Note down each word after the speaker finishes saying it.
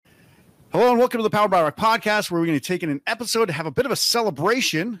Hello and welcome to the Powered by Rock podcast, where we're going to take in an episode to have a bit of a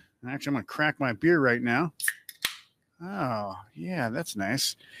celebration. Actually, I'm going to crack my beer right now. Oh, yeah, that's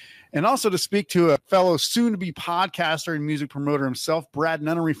nice. And also to speak to a fellow soon-to-be podcaster and music promoter himself, Brad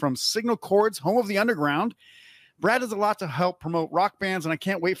Nunnery from Signal Chords, home of the underground. Brad does a lot to help promote rock bands, and I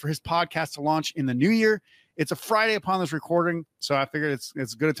can't wait for his podcast to launch in the new year. It's a Friday upon this recording, so I figured it's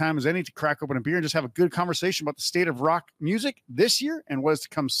as good a time as any to crack open a beer and just have a good conversation about the state of rock music this year and what is to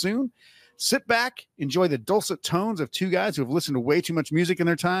come soon. Sit back, enjoy the dulcet tones of two guys who have listened to way too much music in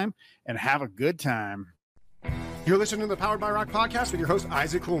their time, and have a good time. You're listening to the Powered by Rock podcast with your host,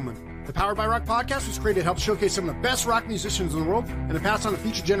 Isaac Coolman. The Powered by Rock podcast was created to help showcase some of the best rock musicians in the world and to pass on to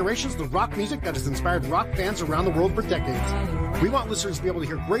future generations the rock music that has inspired rock fans around the world for decades. We want listeners to be able to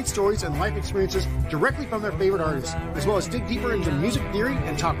hear great stories and life experiences directly from their favorite artists, as well as dig deeper into music theory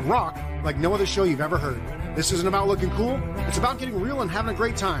and talk rock like no other show you've ever heard. This isn't about looking cool. It's about getting real and having a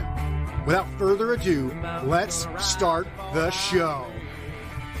great time. Without further ado, let's start the show.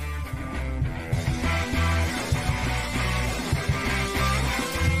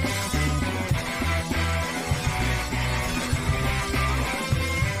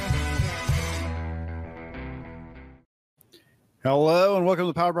 Hello and welcome to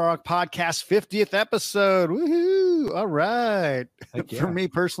the Powered by Rock podcast 50th episode. Woohoo! All right. Yeah. For me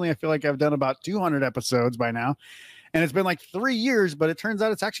personally, I feel like I've done about 200 episodes by now. And it's been like 3 years, but it turns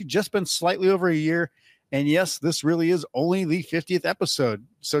out it's actually just been slightly over a year. And yes, this really is only the 50th episode.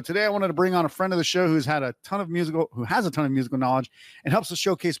 So today I wanted to bring on a friend of the show who has a ton of musical knowledge and helps us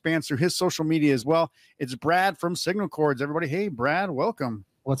showcase bands through his social media as well. It's Brad from Signal Chords. Everybody, hey, Brad, welcome.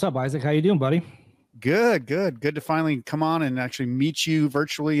 What's up, Isaac? How you doing, buddy? Good to finally come on and actually meet you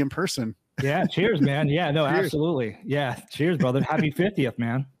virtually in person. Yeah, cheers, man. Yeah, no, Cheers. Absolutely. Yeah, cheers, brother. Happy 50th,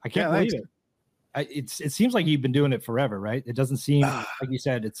 man. I can't believe it. It seems like you've been doing it forever, right? It doesn't seem like you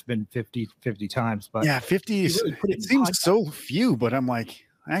said it's been 50 times, but yeah, 50 really it seems so few, but I'm like,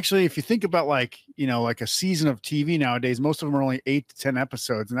 actually, if you think about like a season of TV nowadays, most of them are only 8 to 10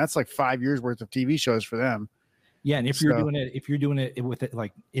 episodes, and that's like 5 years worth of TV shows for them. Yeah, and if you're doing it with it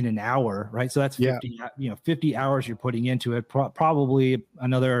like in an hour, right? So that's 50, 50 hours you're putting into it. Probably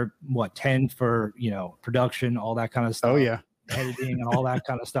another 10 for production, all that kind of stuff. Oh yeah, editing and all that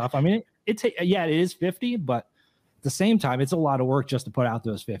kind of stuff. I mean, it is 50, but at the same time, it's a lot of work just to put out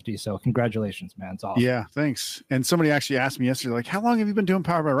those 50. So congratulations, man. It's awesome. Yeah, thanks. And somebody actually asked me yesterday, like, how long have you been doing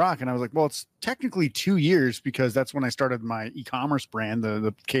Powered by Rock? And I was like, well, it's technically 2 years because that's when I started my e-commerce brand,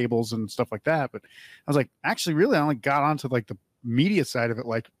 the cables and stuff like that. But I was like, actually, really, I only got onto like the media side of it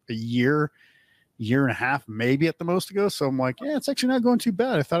like a year and a half, maybe at the most ago. So I'm like, yeah, it's actually not going too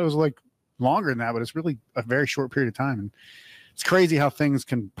bad. I thought it was like longer than that, but it's really a very short period of time. And it's crazy how things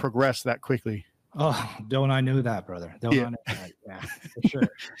can progress that quickly. Oh, don't I know that, brother? I know that? Yeah, for sure.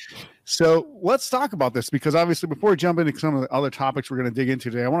 So let's talk about this, because obviously before we jump into some of the other topics we're going to dig into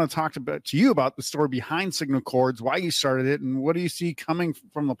today, I want to talk to you about the story behind Signal Chords, why you started it, and what do you see coming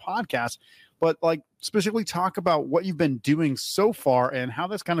from the podcast. But like specifically talk about what you've been doing so far and how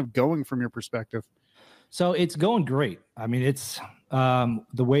that's kind of going from your perspective. So it's going great. I mean, it's the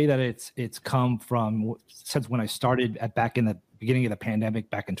way that it's come from since when I started back in the beginning of the pandemic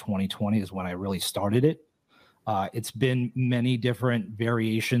back in 2020 is when I really started it. It's been many different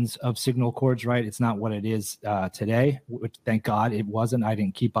variations of Signal Chords, right? It's not what it is today, which thank God it wasn't. I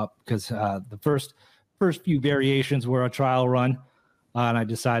didn't keep up because the first few variations were a trial run. And I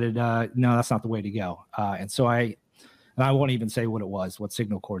decided, no, that's not the way to go. And I won't even say what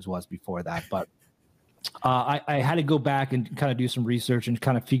Signal Chords was before that, but I had to go back and kind of do some research and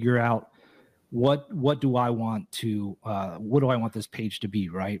kind of figure out what do I want this page to be,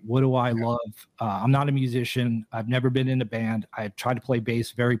 right? What do I love? I'm not a musician. I've never been in a band. I tried to play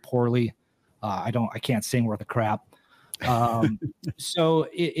bass very poorly. I can't sing worth a crap. So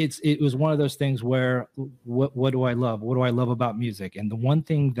it was one of those things where what do I love? What do I love about music? And the one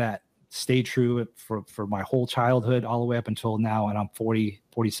thing that stayed true for my whole childhood all the way up until now, and I'm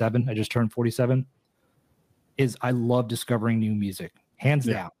 47, I just turned 47, is I love discovering new music, hands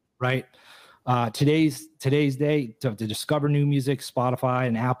down, right? Today's day to discover new music, Spotify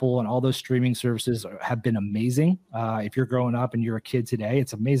and Apple and all those streaming services have been amazing. If you're growing up and you're a kid today,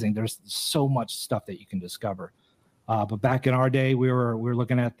 it's amazing. There's so much stuff that you can discover. But back in our day, we were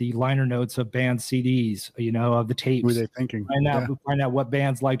looking at the liner notes of band CDs, of the tapes. What were they thinking? Find out what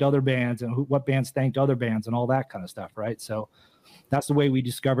bands liked other bands and what bands thanked other bands and all that kind of stuff, right? So that's the way we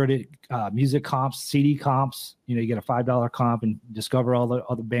discovered it. Music comps, CD comps. You get a $5 comp and discover all the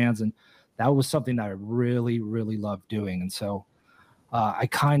other bands, and that was something that I really, really loved doing. And so I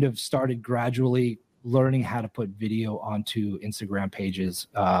kind of started gradually learning how to put video onto Instagram pages.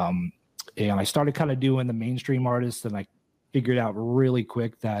 And I started kind of doing the mainstream artists, and I figured out really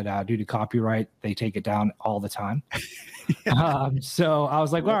quick that due to copyright, they take it down all the time. So I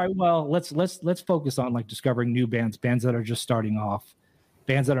was like, all right, well, let's focus on like discovering new bands that are just starting off,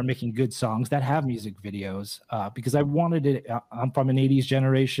 bands that are making good songs that have music videos, because I wanted it. I'm from an 80s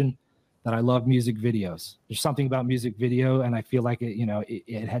generation that I love music videos. There's something about music video, and I feel like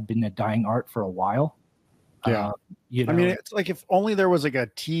it had been a dying art for a while. Yeah. I mean, it's like if only there was like a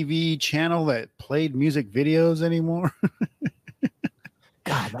TV channel that played music videos anymore.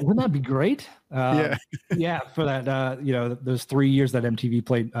 God, wouldn't that be great? Yeah, for that, those 3 years that MTV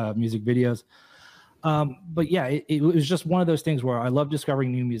played music videos. But yeah, it was just one of those things where I love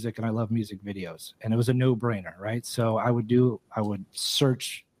discovering new music and I love music videos, and it was a no-brainer, right? So I would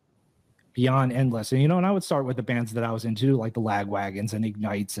search beyond endless, and I would start with the bands that I was into, like the Lagwagons and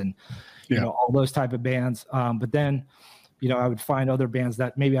Ignites and all those type of bands. But then, I would find other bands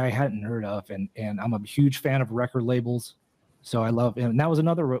that maybe I hadn't heard of, and I'm a huge fan of record labels. So I love, and that was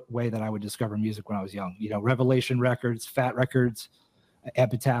another way that I would discover music when I was young. Revelation Records, Fat Records,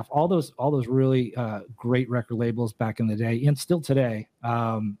 Epitaph, all those really great record labels back in the day, and still today.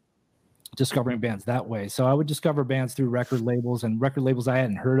 Discovering bands that way. So I would discover bands through record labels and record labels I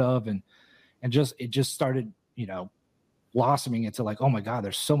hadn't heard of, and it just started, blossoming into like, oh my God,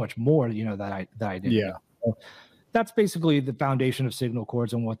 there's so much more, that I did. Yeah. So that's basically the foundation of Signal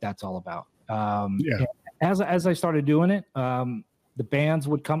Chords and what that's all about. As I started doing it, the bands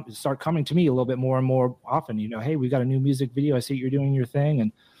would start coming to me a little bit more and more often. Hey, we got a new music video. I see you're doing your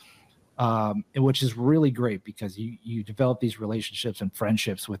thing, and which is really great because you develop these relationships and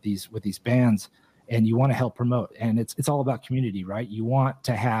friendships with these bands, and you want to help promote. And it's all about community, right? You want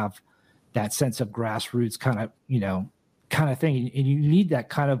to have that sense of grassroots kind of thing, and you need that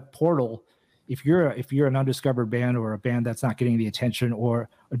kind of portal. If you're an undiscovered band or a band that's not getting the attention or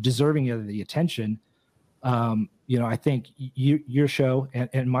deserving of the attention, I think your show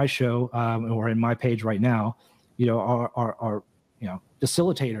and my show, or in my page right now, are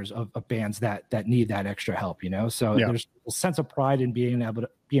facilitators of bands that need that extra help. So there's a sense of pride in being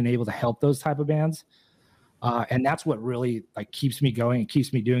able to help those type of bands, and that's what really like keeps me going and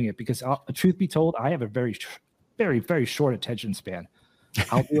keeps me doing it. Because truth be told, I have a very, very, very short attention span.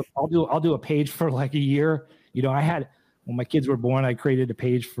 I'll do a page for like a year. I had, when my kids were born, I created a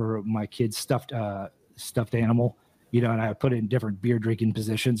page for my kid's stuffed animal, and I put it in different beer drinking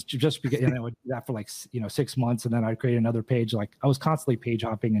positions just because, and I would do that for like, 6 months. And then I'd create another page. Like I was constantly page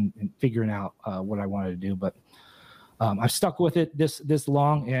hopping and figuring out what I wanted to do. But I've stuck with it this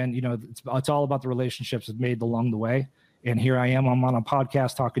long, and, it's all about the relationships I've made along the way. And here I am, I'm on a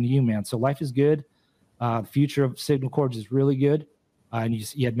podcast talking to you, man. So life is good. The future of Signal Chords is really good. And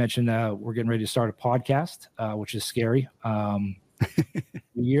you had mentioned we're getting ready to start a podcast, which is scary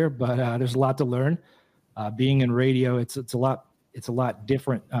year, but there's a lot to learn. Being in radio, it's a lot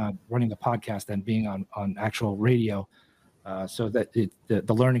different running a podcast than being on actual radio. So that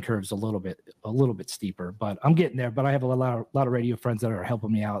the learning curve is a little bit steeper, but I'm getting there. But I have a lot of radio friends that are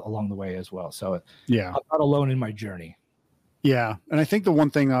helping me out along the way as well. So I'm not alone in my journey. Yeah, and I think the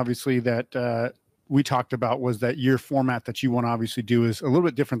one thing obviously that we talked about was that your format that you want to obviously do is a little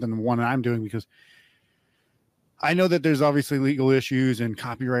bit different than the one I'm doing, because I know that there's obviously legal issues and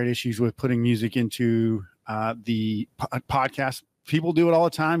copyright issues with putting music into the podcast. People do it all the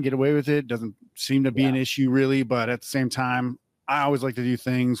time, get away with it. Doesn't seem to be an issue really, but at the same time, I always like to do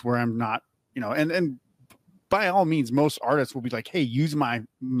things where I'm not, and by all means, most artists will be like, hey, use my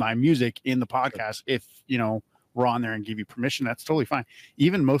music in the podcast. If, we're on there and give you permission, that's totally fine.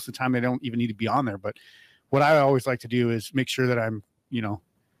 Even most of the time, they don't even need to be on there. But what I always like to do is make sure that I'm,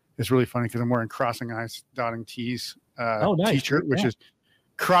 it's really funny because I'm wearing crossing I's, dotting T's nice. T-shirt, which is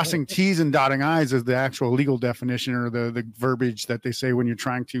crossing T's and dotting I's is the actual legal definition, or the verbiage that they say when you're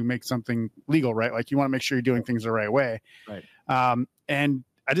trying to make something legal, right? Like you want to make sure you're doing things the right way. Right. And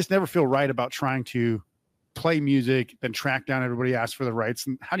I just never feel right about trying to play music, then track down everybody asks for the rights.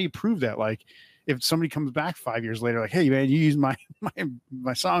 And how do you prove that? Like, if somebody comes back 5 years later, like, hey man, you used my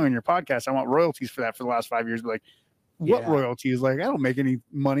song on your podcast, I want royalties for that for the last 5 years. But like, what royalties? Like, I don't make any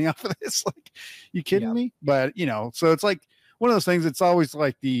money off of this. Like, you kidding me? But so it's like one of those things. It's always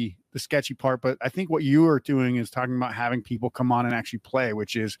like the sketchy part. But I think what you are doing is talking about having people come on and actually play,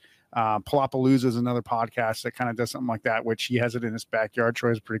 which is Palapalooza is another podcast that kind of does something like that, which he has it in his backyard.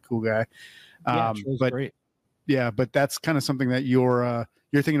 Troy's a pretty cool guy. But great. Yeah, but that's kind of something that you're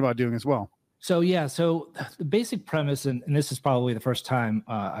thinking about doing as well. So the basic premise, and this is probably the first time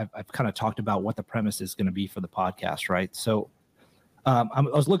I've kind of talked about what the premise is going to be for the podcast, right? So I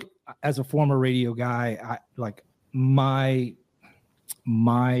was looking, as a former radio guy, my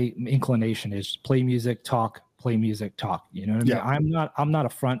my inclination is play music, talk, play music, talk. You know what I mean? I'm not a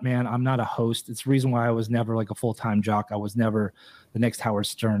front man. I'm not a host. It's the reason why I was never like a full-time jock. I was never the next Howard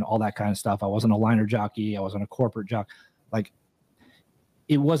Stern, all that kind of stuff. I wasn't a liner jockey. I wasn't a corporate jock. Like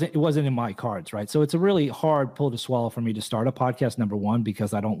it wasn't in my cards, right? So it's a really hard pill to swallow for me to start a podcast, number one,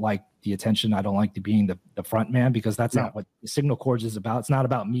 because I don't like the attention. I don't like being the front man, because that's not what Signal Chords is about. It's not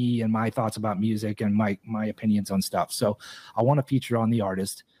about me and my thoughts about music and my opinions on stuff. So I want to feature on the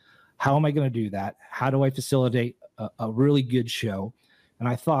artist. How am I going to do that? How do I facilitate a really good show? And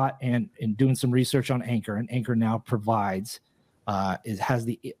I thought, and in doing some research on Anchor, and Anchor now provides, has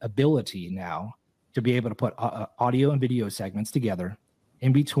the ability now to be able to put audio and video segments together.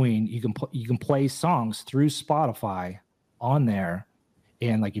 In between, you can play songs through Spotify on there,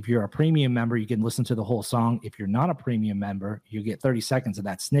 and like if you're a premium member, you can listen to the whole song. If you're not a premium member, you get 30 seconds of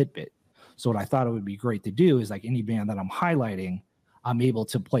that snippet. So what I thought it would be great to do is, like any band that I'm highlighting, I'm able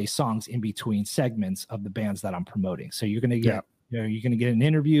to play songs in between segments of the bands that I'm promoting. So you're gonna get you're gonna get an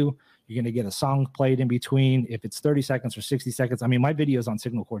interview, you're gonna get a song played in between. If it's 30 seconds or 60 seconds, I mean, my videos on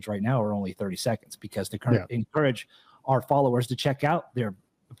Signal Chords right now are only 30 seconds because to encourage our followers to check out their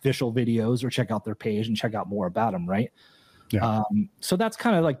official videos or check out their page and check out more about them, right? So that's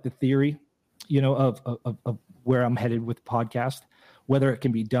kind of like the theory, of where I'm headed with podcast. Whether it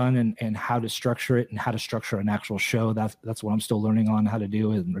can be done and how to structure it and how to structure an actual show, that's what I'm still learning on how to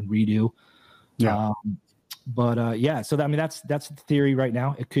do and redo. So that's the theory right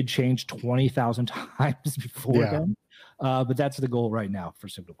now. It could change 20,000 times before then, but that's the goal right now for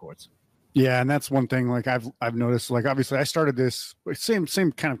Signal Chords. Yeah, and that's one thing. Like I've noticed. Like obviously, I started this same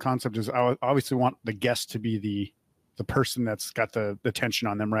kind of concept. As I obviously want the guest to be the person that's got the attention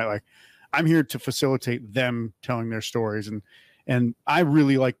on them, right? Like I'm here to facilitate them telling their stories, and I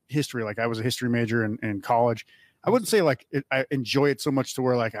really like history. Like I was a history major in college. I wouldn't say I enjoy it so much to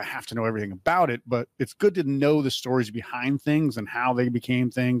where like I have to know everything about it, but it's good to know the stories behind things and how they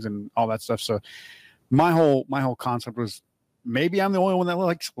became things and all that stuff. So my whole concept was, maybe I'm the only one that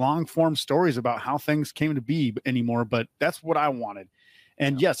likes long form stories about how things came to be anymore, but that's what I wanted.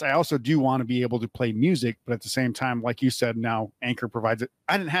 And yes, I also do want to be able to play music, but at the same time, like you said, now Anchor provides it.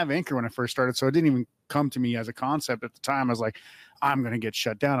 I didn't have Anchor when I first started, so it didn't even come to me as a concept at the time. I was like, I'm going to get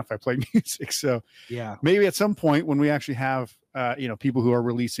shut down if I play music. So maybe at some point when we actually have, people who are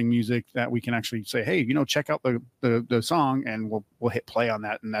releasing music, that we can actually say, hey, check out the song, and we'll hit play on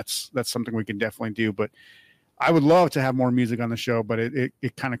that. And that's something we can definitely do. But I would love to have more music on the show, but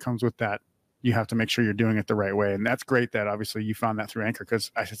it kind of comes with that. You have to make sure you're doing it the right way. And that's great that obviously you found that through Anchor, because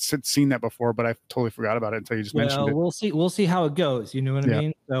I had seen that before, but I totally forgot about it until you just mentioned it. We'll see how it goes. You know what I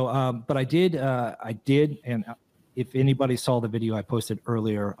mean? So, but I did. And if anybody saw the video I posted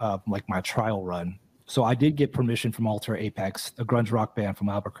earlier of like my trial run. So I did get permission from Alter Apex, a grunge rock band from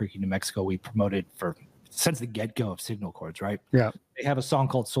Albuquerque, New Mexico. We promoted since the get-go of Signal Chords, right? Yeah. They have a song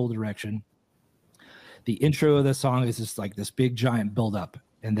called Soul Direction. The intro of the song is just like this big giant buildup,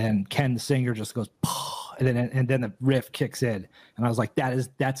 and then Ken the singer just goes, and then the riff kicks in, and I was like,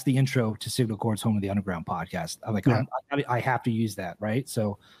 that's the intro to Signal Chords, Home of the Underground podcast. I'm like, I have to use that, right?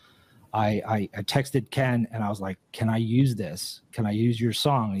 So I texted Ken and I was like, can I use this? Can I use your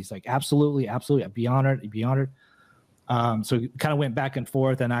song? And he's like, absolutely, I'd be honored. So we kind of went back and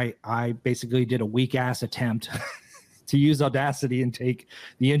forth, and I basically did a weak ass attempt to use Audacity and take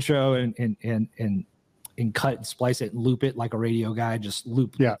the intro and cut and splice it and loop it like a radio guy, just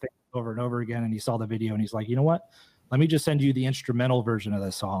loop the thing over and over again. And he saw the video and he's like, you know what? Let me just send you the instrumental version of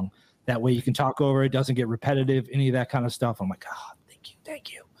the song. That way you can talk over it. Doesn't get repetitive, any of that kind of stuff. I'm like,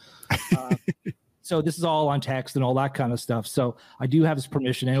 thank you. So this is all on text and all that kind of stuff. So I do have his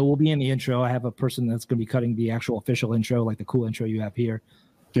permission, and it will be in the intro. I have a person that's going to be cutting the actual official intro, like the cool intro you have here.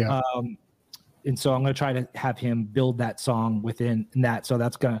 Yeah. And so I'm going to try to have him build that song within that. So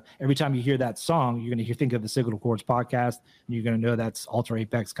that's going to, every time you hear that song, you're going to think of the Signal Chords podcast, and you're going to know that's Alter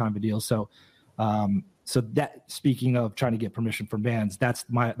Apex kind of a deal. So, so that, speaking of trying to get permission from bands, that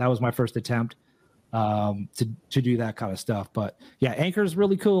was my first attempt to do that kind of stuff. But yeah, Anchor is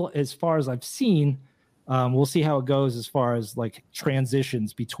really cool as far as I've seen. We'll see how it goes as far as like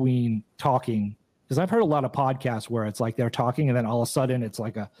transitions between talking, because I've heard a lot of podcasts where it's like they're talking and then all of a sudden it's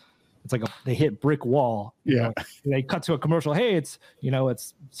like they hit brick wall. They cut to a commercial. Hey, it's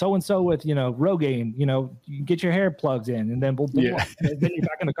so and so with Rogaine. You get your hair plugs in, and then then you're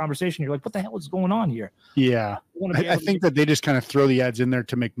back in the conversation. You're like, what the hell is going on here? Yeah, I think that they just kind of throw the ads in there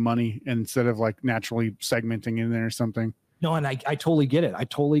to make money instead of like naturally segmenting in there or something. No, and I totally get it. I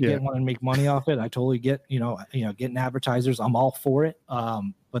totally get wanting to make money off it. I totally get getting advertisers. I'm all for it.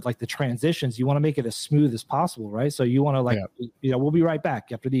 but like the transitions, you want to make it as smooth as possible, right? So you want to we'll be right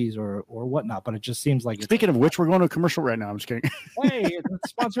back after these or whatnot. But it just seems like speaking of which, we're going to a commercial right now. I'm just kidding. Hey, it's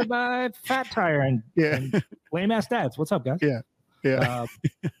sponsored by Fat Tire and Lame Ass Dads. What's up, guys? Yeah.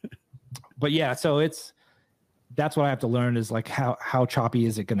 But yeah, so that's what I have to learn is like how choppy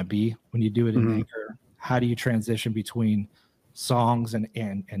is it going to be when you do it in Anchor? How do you transition between songs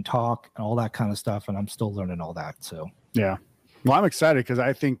and talk and all that kind of stuff? And I'm still learning all that. So yeah. Well, I'm excited because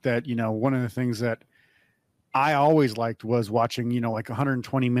I think that, one of the things that I always liked was watching, like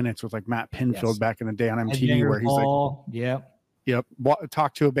 120 minutes with like Matt Pinfield back in the day on MTV where he's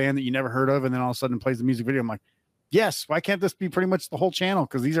talk to a band that you never heard of and then all of a sudden plays the music video. I'm like, yes, why can't this be pretty much the whole channel?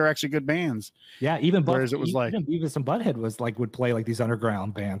 Because these are actually good bands. Yeah, even Whereas it was like Beavis and Butthead would play like these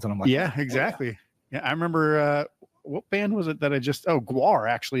underground bands, and I'm like, yeah, exactly. Yeah, I remember what band was it that Guar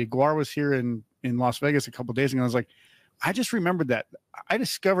actually. Guar was here in Las Vegas a couple of days ago. I was like, I just remembered that I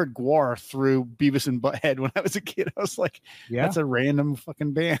discovered Guar through Beavis and Butthead when I was a kid. I was like, that's a random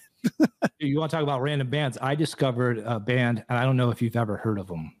fucking band. You want to talk about random bands? I discovered a band, and I don't know if you've ever heard of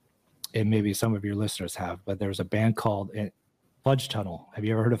them. And maybe some of your listeners have, but there's a band called Fudge Tunnel. Have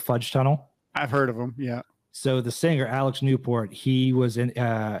you ever heard of Fudge Tunnel? I've heard of them. Yeah. So the singer Alex Newport, he was in.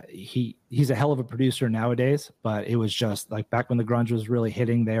 He's a hell of a producer nowadays, but it was just like back when the grunge was really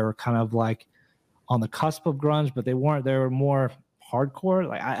hitting. They were kind of like on the cusp of grunge, but they weren't. They were more hardcore.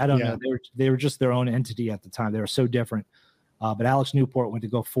 Like I don't know. They were just their own entity at the time. They were so different. But Alex Newport went to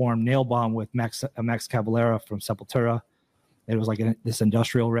go form Nail Bomb with Max Cavalera from Sepultura. It was like this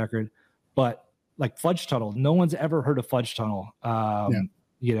industrial record. But like Fudge Tunnel, no one's ever heard of Fudge Tunnel,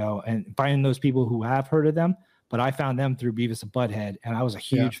 and finding those people who have heard of them. But I found them through Beavis and Butthead, and I was a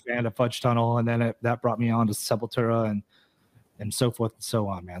huge fan of Fudge Tunnel, and then that brought me on to Sepultura and so forth and so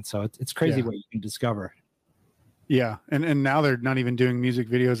on, man. So it's crazy what you can discover. Yeah, and now they're not even doing music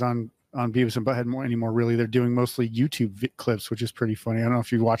videos on Beavis and Butthead anymore. Really, they're doing mostly YouTube clips, which is pretty funny. I don't know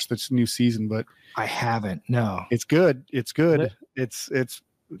if you watched this new season, but I haven't. No, it's good. It's good. It's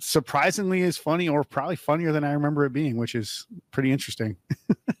surprisingly is funny, or probably funnier than I remember it being, which is pretty interesting.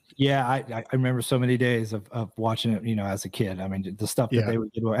 Yeah, I remember so many days of watching it, as a kid. I mean, the stuff that they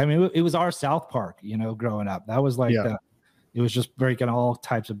would do. I mean, it was our South Park, growing up. That was like it was just breaking all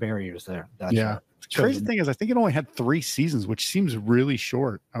types of barriers there. The crazy thing is, I think it only had 3 seasons, which seems really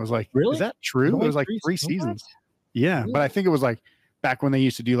short. I was like, really? Is that true? It was like 3 seasons. Yeah, really? But I think it was like back when they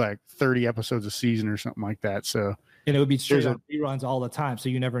used to do like 30 episodes a season or something like that. So. And it would be straight up reruns all the time, so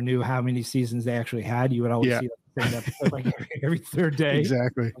you never knew how many seasons they actually had. You would always see the same episode like every third day.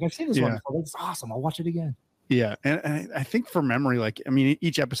 Exactly. Like, I've seen this one before. It's awesome. I'll watch it again. Yeah, and I think from memory,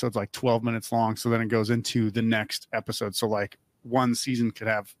 each episode's like 12 minutes long, so then it goes into the next episode. So like one season could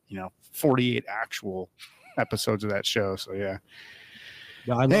have 48 actual episodes of that show. So yeah.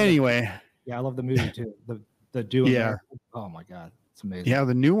 Anyway, I love the movie too. The duo. Yeah. Oh my god. Amazing. Yeah,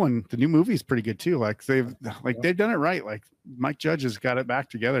 the new movie is pretty good too. Like they've done it right. Like Mike Judge has got it back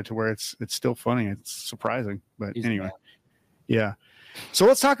together to where it's still funny. It's surprising, but anyway, yeah. So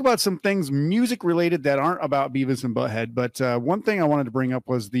let's talk about some things music related that aren't about Beavis and Butthead. But one thing I wanted to bring up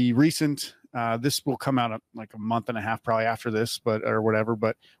was the recent. This will come out like a month and a half probably after this, or whatever.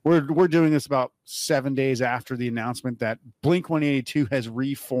 But we're doing this about 7 days after the announcement that Blink-182 has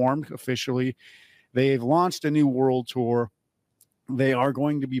reformed officially. They've launched a new world tour. They are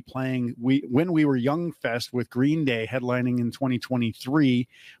going to be playing When We Were Young Fest with Green Day headlining in 2023,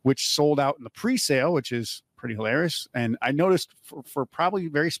 which sold out in the pre-sale, which is pretty hilarious. And I noticed for probably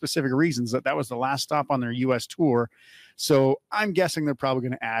very specific reasons that was the last stop on their U.S. tour. So I'm guessing they're probably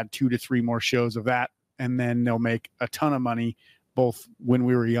going to add 2 to 3 more shows of that, and then they'll make a ton of money, both When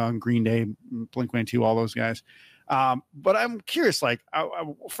We Were Young, Green Day, Blink-182, all those guys. But I'm curious, I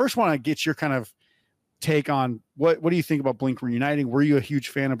first want to get your kind of take on what do you think about Blink reuniting? Were you a huge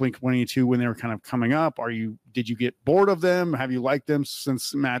fan of Blink-182 when they were kind of coming up? Did you get bored of them? Have you liked them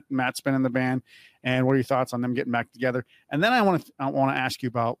since Matt's been in the band? And what are your thoughts on them getting back together? And then I want to ask you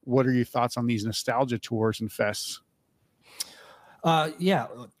about what are your thoughts on these nostalgia tours and fests? Yeah,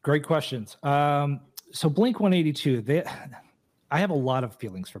 great questions. So Blink-182, I have a lot of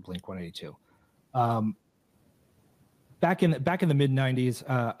feelings for Blink-182. Back in the mid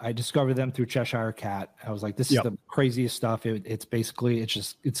 90s, I discovered them through Cheshire Cat. I was like, this is the craziest stuff. It's basically,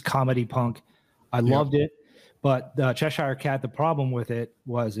 it's comedy punk. I loved it. But Cheshire Cat, the problem with it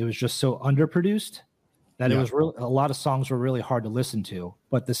was just so underproduced that it was really, a lot of songs were really hard to listen to.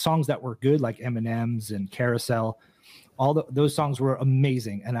 But the songs that were good, like M&M's and Carousel, those songs were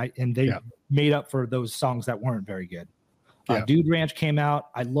amazing. And they made up for those songs that weren't very good. Dude Ranch came out.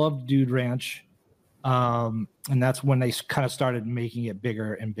 I loved Dude Ranch. And that's when they kind of started making it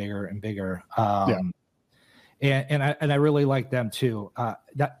bigger and bigger and bigger. And I really like them too.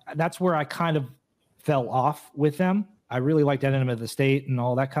 That's where I kind of fell off with them. I really liked Enema of the State and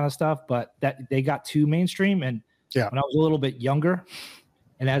all that kind of stuff, but that they got too mainstream. And when I was a little bit younger,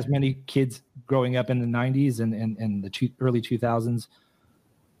 and as many kids growing up in the 90s and the early 2000s,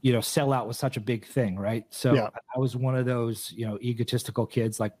 you know, sellout was such a big thing, right? So I was one of those, you know, egotistical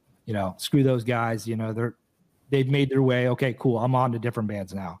kids, like, you know, screw those guys, you know, they've made their way. Okay, cool. I'm on to different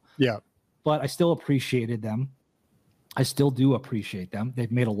bands now. Yeah. But I still appreciated them. I still do appreciate them.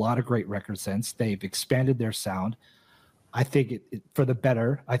 They've made a lot of great records since. They've expanded their sound. I think it for the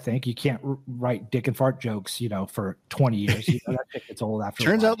better. I think you can't write dick and fart jokes, you know, for 20 years. You know, that shit gets old after.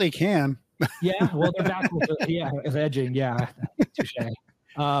 Turns out they can. Yeah, well, they're back with edging. Yeah, touche.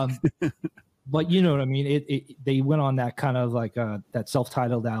 But you know what I mean. They went on that kind of like that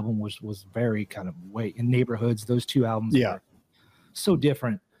self-titled album was very kind of in Neighborhoods. Those two albums were so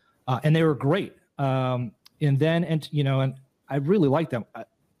different, and they were great. And I really liked them.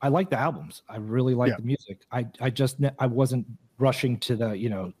 I like the albums. I really like the music. I wasn't rushing to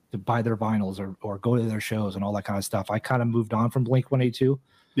to buy their vinyls or go to their shows and all that kind of stuff. I kind of moved on from Blink-182.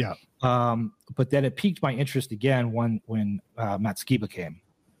 Yeah. But then it piqued my interest again when Matt Skiba came,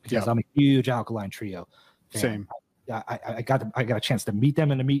 because I'm a huge Alkaline Trio fan. Same. I got a chance to meet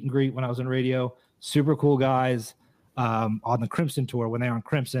them in a meet and greet when I was in radio. Super cool guys on the Crimson tour when they were on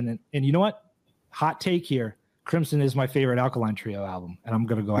Crimson. And you know what? Hot take here. Crimson is my favorite Alkaline Trio album, and I'm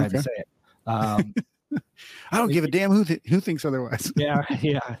going to go ahead and say it. I don't give a damn who thinks otherwise. Yeah.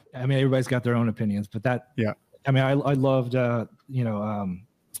 I mean, everybody's got their own opinions, but I mean, I loved, the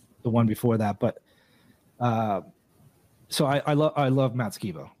one before that, but so I love Matt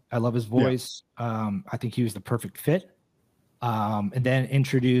Skiba. I love his voice. I think he was the perfect fit. And then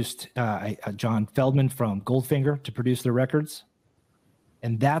introduced John Feldman from Goldfinger to produce their records,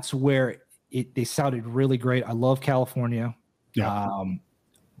 and that's where they sounded really great. I love California.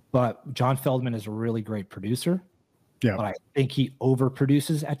 But John Feldman is a really great producer. Yeah. But I think he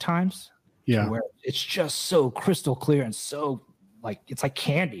overproduces at times. Yeah. Where it's just so crystal clear and so it's like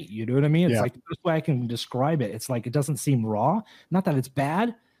candy. You know what I mean? It's like the best way I can describe it. It's like it doesn't seem raw. Not that it's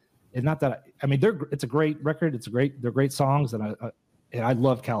bad. And not that it's a great record. They're great songs, and I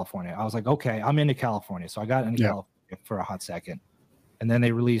love California. I was like, okay, I'm into California. So I got into California for a hot second. And then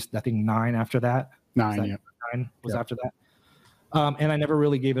they released, I think, 9 after that. 9 was after that. And I never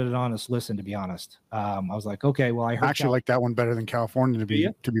really gave it an honest listen, to be honest. I was like, okay, well, I heard. I actually like that one better than California,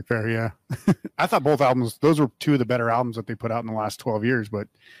 to be fair. Yeah. I thought both albums, those were two of the better albums that they put out in the last 12 years. But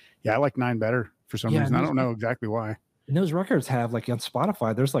yeah, I like 9 better for some reason. I don't know exactly why. And those records have, like, on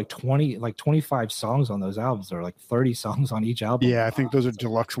Spotify, there's like 25 songs on those albums, or like 30 songs on each album. Yeah, I think those are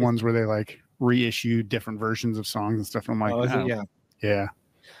deluxe ones where they like reissue different versions of songs and stuff. And I'm like, yeah.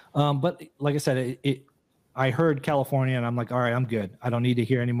 But like I said, I heard California and I'm like, all right, I'm good. I don't need to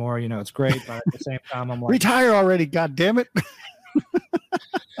hear anymore. You know, it's great. But at the same time, I'm like, retire already. God damn it.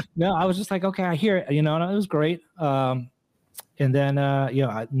 No, I was just like, okay, I hear it, and it was great. And then,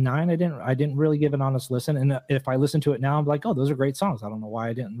 9, I didn't really give an honest listen. And if I listen to it now, I'm like, oh, those are great songs. I don't know why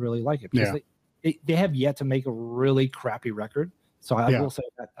I didn't really like it, because they have yet to make a really crappy record. So I will say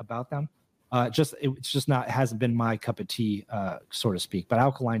that about them. It's just not, hasn't been my cup of tea, so to speak. But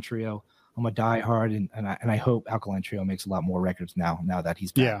Alkaline Trio, I'm a diehard, and I hope Alkaline Trio makes a lot more records now that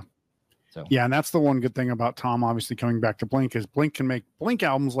he's back. Yeah. So and that's the one good thing about Tom obviously coming back to Blink, is Blink can make Blink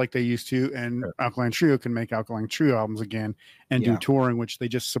albums like they used to, and Alkaline Trio can make Alkaline Trio albums again and do touring, which they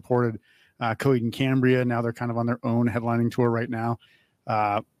just supported Coheed and Cambria. Now they're kind of on their own headlining tour right now,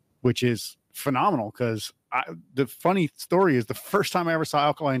 which is phenomenal, because the funny story is the first time I ever saw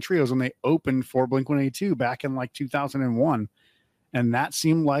Alkaline Trio was when they opened for Blink-182 back in like 2001, and that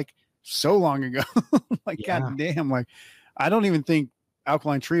seemed like so long ago. God damn, like I don't even think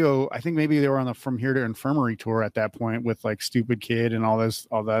Alkaline Trio, I think maybe they were on the From Here to Infirmary tour at that point with like Stupid Kid and all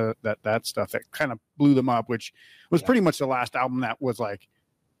that stuff that kind of blew them up, which was pretty much the last album that was like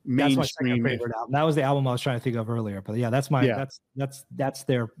mainstream. That's my second favorite album. That was the album I was trying to think of earlier, but that's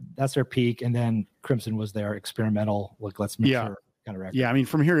their peak. And then Crimson was their experimental, like, let's make sure kind of record. Yeah, I mean,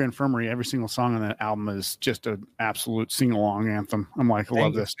 From Here to Infirmary, every single song on that album is just an absolute sing-along anthem. I'm like, I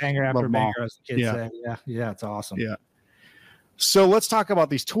love this. Banger after banger, as the kids say. Yeah, it's awesome. Yeah. So let's talk about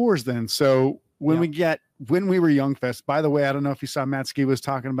these tours then. So when we were Young Fest, by the way, I don't know if you saw Matt Ski was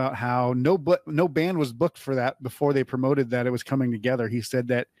talking about how no band was booked for that before they promoted that it was coming together. He said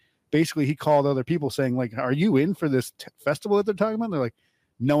that basically he called other people saying, like, are you in for this festival that they're talking about? And they're like,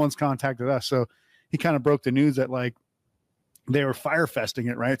 no one's contacted us. So he kind of broke the news that, like, they were firefesting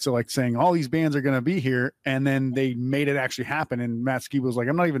it, right? So like saying all these bands are going to be here, and then they made it actually happen. And Matt Skiba was like,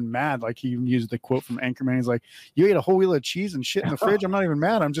 I'm not even mad. Like he even used the quote from Anchorman. He's like, you ate a whole wheel of cheese and shit in the fridge. I'm not even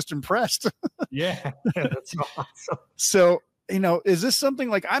mad. I'm just impressed. Yeah, that's awesome. So, you know, is this something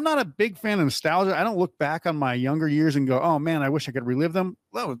like, I'm not a big fan of nostalgia. I don't look back on my younger years and go, oh man, I wish I could relive them.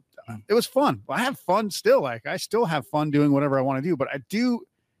 Well, it was fun. I have fun still. Like I still have fun doing whatever I want to do, but I do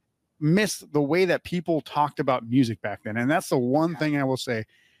miss the way that people talked about music back then. And that's the one thing I will say.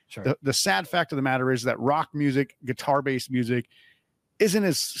 Sure. The sad fact of the matter is that rock music, guitar-based music isn't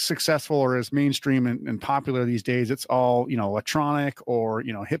as successful or as mainstream and popular these days. It's all, you know, electronic or,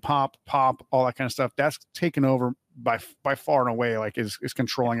 you know, hip hop, pop, all that kind of stuff. That's taken over by far and away, like is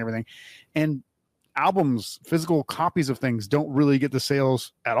controlling everything. And albums, physical copies of things don't really get the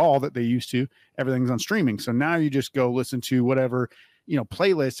sales at all that they used to. Everything's on streaming. So now you just go listen to whatever, you know,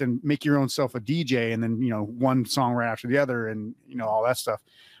 playlists and make your own self a DJ, and then, you know, one song right after the other, and, you know, all that stuff.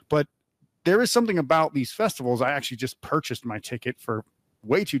 But there is something about these festivals. I actually just purchased my ticket for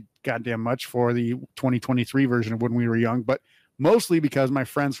way too goddamn much for the 2023 version of When We Were Young, but mostly because my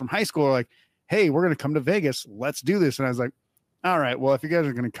friends from high school are like, hey, we're going to come to Vegas. Let's do this. And I was like, all right, well, if you guys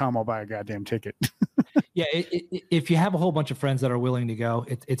are going to come, I'll buy a goddamn ticket. Yeah, if you have a whole bunch of friends that are willing to go,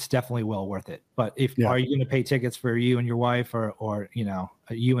 it's definitely well worth it. But are you going to pay tickets for you and your wife, or you know,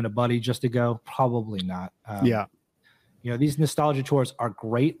 you and a buddy just to go? Probably not. Yeah. You know, these nostalgia tours are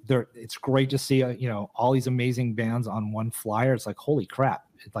great. It's great to see, you know, all these amazing bands on one flyer. It's like, holy crap!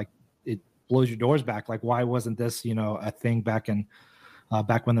 It blows your doors back. Like, why wasn't this, you know, a thing back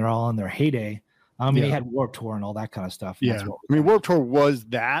when they're all in their heyday? They had Warped Tour and all that kind of stuff. Yeah, I mean, Warped Tour was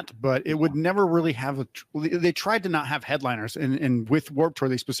that, but it would never really have they tried to not have headliners, and with Warped Tour,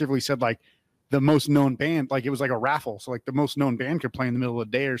 they specifically said like the most known band, like it was like a raffle, so like the most known band could play in the middle of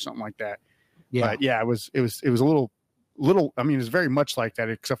the day or something like that. Yeah, but yeah, it was a little. I mean, it's very much like that,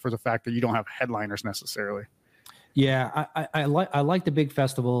 except for the fact that you don't have headliners necessarily. Yeah, I like the big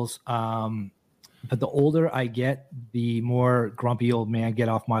festivals. But the older I get, the more grumpy old man get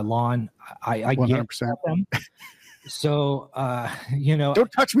off my lawn. I 100%. Get them. So, you know,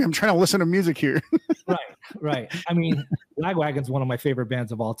 don't touch me. I'm trying to listen to music here. Right. I mean, Lagwagon's one of my favorite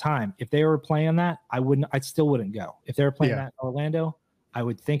bands of all time. If they were playing that, I still wouldn't go. If they were playing that in Orlando, I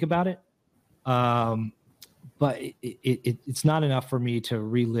would think about it. But it's not enough for me to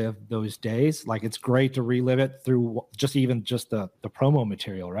relive those days. Like, it's great to relive it through just the promo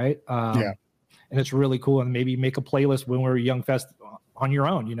material, right? And it's really cool. And maybe make a playlist When We Were Young Fest on your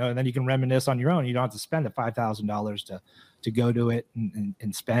own, you know, and then you can reminisce on your own. You don't have to spend the $5,000 to go to it and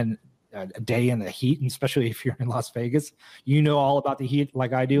spend a day in the heat, and especially if you're in Las Vegas, you know all about the heat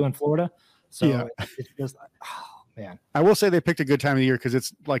like I do in Florida. So it's just, oh man. I will say they picked a good time of the year because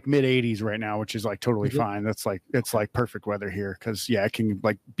it's like mid 80s right now, which is like totally fine. That's like, it's like perfect weather here because it can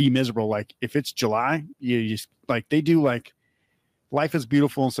like be miserable. Like if it's July, you just like, they do like Life is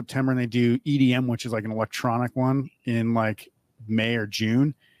Beautiful in September, and they do EDM, which is like an electronic one, in like May or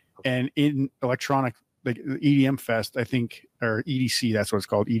June. And in electronic, like the EDM Fest, I think, or EDC, that's what it's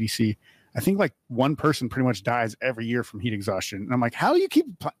called, EDC. I think like one person pretty much dies every year from heat exhaustion. And I'm like, how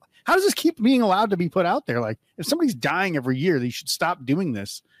does this keep being allowed to be put out there? Like, if somebody's dying every year, they should stop doing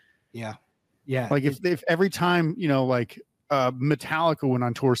this. Yeah. Like if every time, you know, like Metallica went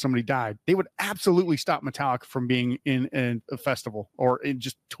on tour, somebody died, they would absolutely stop Metallica from being in a festival or in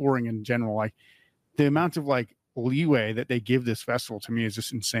just touring in general. Like the amount of like leeway that they give this festival to me is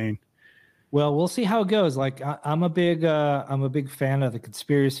just insane. Well, we'll see how it goes. Like I'm a big fan of the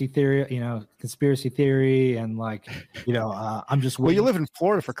conspiracy theory, and like, you know, I'm just well, you live in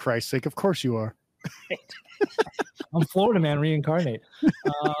Florida, for Christ's sake. Of course you are. I'm Florida man reincarnate.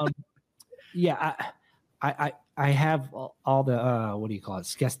 I have all the what do you call it?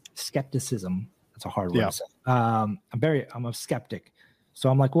 Skepticism. That's a hard word to say. I'm a skeptic, so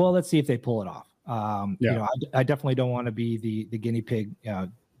I'm like, well, let's see if they pull it off. You know, I definitely don't want to be the guinea pig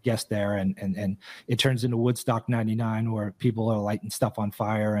guest there, and it turns into Woodstock '99 where people are lighting stuff on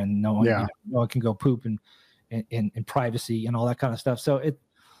fire and no one can go poop in privacy and all that kind of stuff. So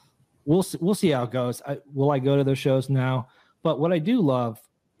we'll see how it goes. Will I go to those shows now? But what I do love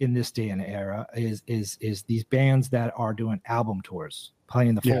in this day and era is these bands that are doing album tours,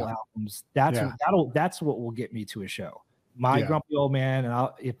 playing the full albums. That's what will get me to a show. My grumpy old man, and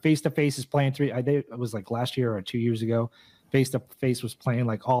if Face to Face is playing it was like last year or 2 years ago. Face to Face was playing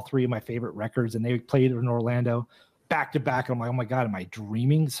like all three of my favorite records, and they played in Orlando back to back. I'm like, oh my God, am I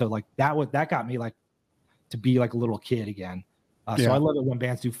dreaming? So like that got me like to be like a little kid again. So I love it when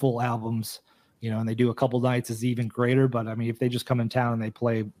bands do full albums, you know, and they do a couple nights is even greater. But I mean, if they just come in town and they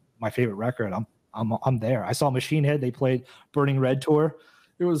play my favorite record, I'm there. I saw Machine Head. They played Burning Red tour.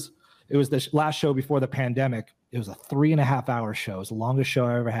 It was the last show before the pandemic. It was a 3.5 hour show. It was the longest show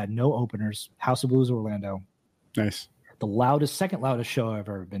I ever had. No openers. House of Blues, Orlando. Nice. The second loudest show I've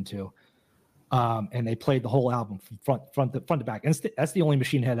ever been to. And they played the whole album from front to back. And that's the only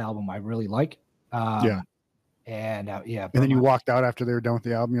Machine Head album I really like. And And then you walked out after they were done with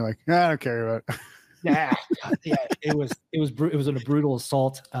the album. You're like, I don't care about it. Yeah. It was a brutal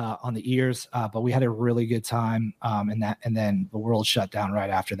assault on the ears, but we had a really good time. And then the world shut down right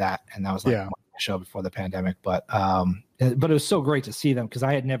after that, and that was like the show before the pandemic. But it was so great to see them because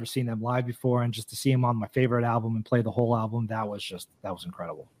I had never seen them live before, and just to see them on my favorite album and play the whole album, that was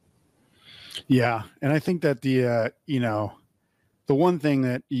incredible. Yeah, and I think that the one thing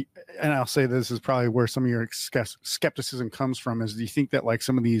that, and I'll say this is probably where some of your skepticism comes from, is do you think that like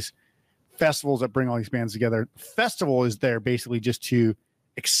some of these festivals that bring all these bands together, festival is there basically just to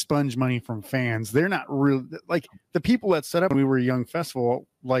expunge money from fans. They're not really like the people that set up when we were a young festival,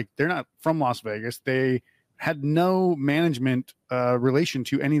 like they're not from Las Vegas. They had no management relation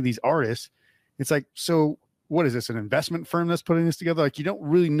to any of these artists. It's like, so what is this, an investment firm that's putting this together? Like you don't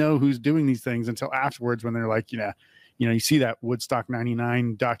really know who's doing these things until afterwards when they're like, you see that Woodstock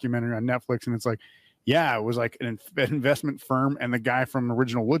 99 documentary on Netflix, and it's like, yeah, it was like an investment firm and the guy from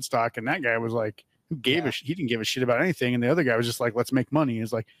original Woodstock. And that guy was like, he didn't give a shit about anything. And the other guy was just like, let's make money.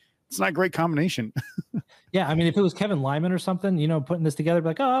 It's like, it's not a great combination. Yeah. I mean, if it was Kevin Lyman or something, putting this together,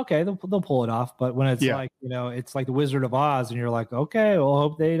 like, oh, okay, they'll pull it off. But when it's like, it's like the Wizard of Oz and you're like, okay, well,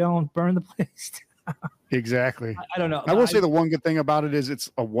 hope they don't burn the place. Exactly. I don't know. I will say the one good thing about it is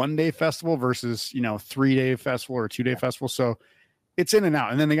it's a 1-day festival versus, 3-day festival or 2-day festival. So it's in and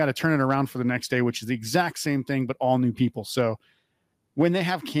out, and then they got to turn it around for the next day, which is the exact same thing, but all new people. So when they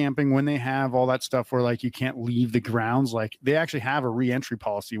have camping, when they have all that stuff where like you can't leave the grounds, like they actually have a re-entry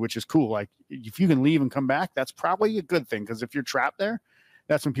policy, which is cool. Like if you can leave and come back, that's probably a good thing. Because if you're trapped there,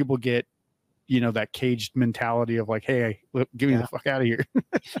 that's when people get, that caged mentality of like, hey, get me the fuck out of here.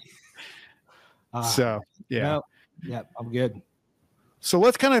 Yeah, I'm good. So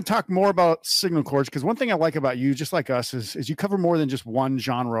let's kind of talk more about Signal Chords, because one thing I like about you, just like us, is you cover more than just one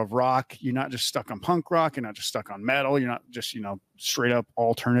genre of rock. You're not just stuck on punk rock. You're not just stuck on metal. You're not just, straight up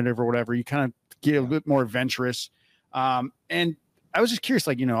alternative or whatever. You kind of get a bit more adventurous. And I was just curious,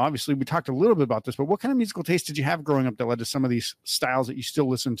 like, obviously we talked a little bit about this, but what kind of musical taste did you have growing up that led to some of these styles that you still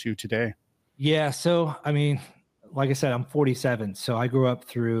listen to today? Yeah. So, I mean, like I said, I'm 47. So I grew up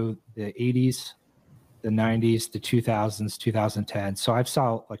through the 80s, the 90s, the 2000s, 2010. So I've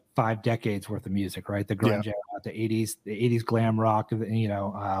saw like 5 decades worth of music, right? The grunge era, the 80s glam rock,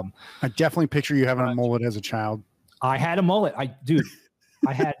 I definitely picture you having a mullet as a child. I had a mullet. I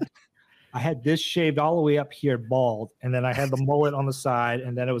had this shaved all the way up here, bald, and then I had the mullet on the side,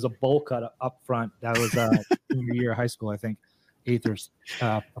 and then it was a bowl cut up front. That was senior year of high school, I think,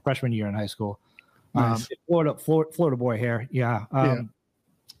 a freshman year in high school. Nice. Florida boy hair. Yeah.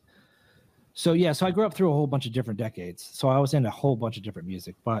 So I grew up through a whole bunch of different decades. So I was into a whole bunch of different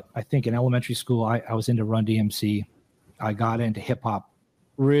music. But I think in elementary school, I was into Run DMC. I got into hip hop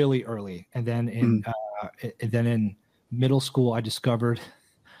really early, and then in middle school, I discovered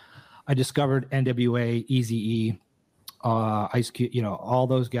NWA, Eazy-E, Ice Cube, all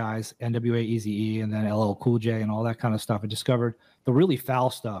those guys, NWA, Eazy-E, and then LL Cool J and all that kind of stuff. I discovered the really foul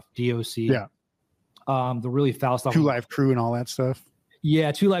stuff, DOC. Yeah. The really foul stuff. 2 Live Crew and all that stuff.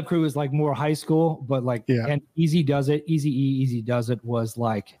 Yeah, 2 Live Crew is like more high school, but like, and Eazy Does It, Eazy Does It was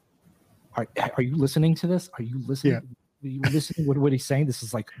like, are you listening to this? Are you listening? Yeah. Are you listening to what he's saying? This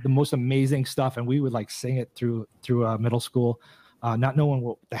is like the most amazing stuff, and we would like sing it through middle school, not knowing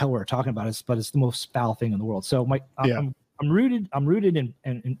what the hell we were talking about. But it's the most foul thing in the world. So I'm rooted in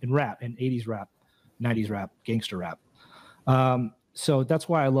rap, in 80s rap, 90s rap, gangster rap. So that's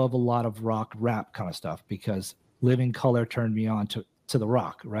why I love a lot of rock rap kind of stuff, because Living Color turned me on to the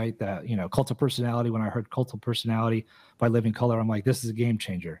rock, right? That, Cult of Personality. When I heard Cult of Personality by Living Color, I'm like, this is a game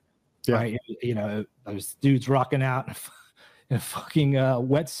changer, right? Those dudes rocking out in a fucking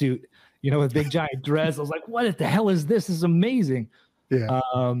wetsuit, with big giant dreads. I was like, what the hell is this? This is amazing. Yeah.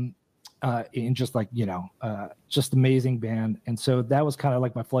 And just like, just amazing band. And so that was kind of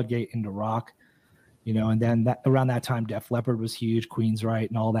like my floodgate into rock, and then around that time, Def Leppard was huge, Queensryche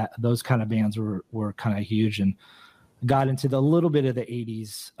and all that. Those kind of bands were kind of huge, and got into the little bit of the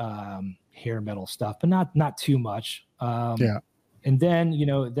 80s hair metal stuff, but not too much. And then,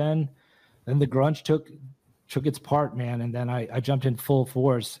 then the grunge took its part, man. And then I jumped in full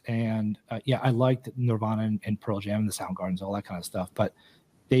force, and I liked Nirvana and Pearl Jam and the Soundgardens, all that kind of stuff. But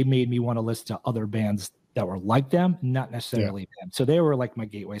they made me want to listen to other bands that were like them, not necessarily them. So they were like my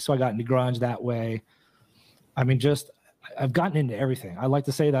gateway. So I got into grunge that way. I mean, I've gotten into everything. I like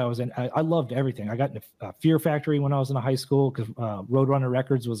to say that I loved everything. I got into Fear Factory when I was in high school because Roadrunner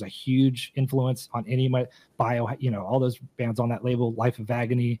Records was a huge influence on any of my all those bands on that label, Life of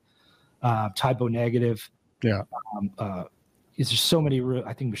Agony, Typo Negative. Yeah. It's just so many.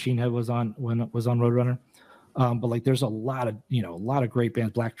 I think Machine Head was on when it was on Roadrunner. But like there's a lot of great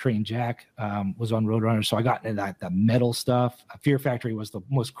bands. Black Train Jack was on Roadrunner. So I got into the metal stuff. Fear Factory was the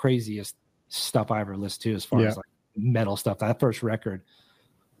most craziest stuff I ever listened to as far as like metal stuff. That first record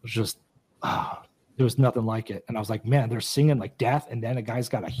was just there was nothing like it. And I was like, man, they're singing like death, and then a guy's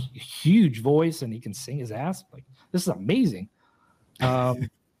got a huge voice and he can sing his ass. Like, this is amazing.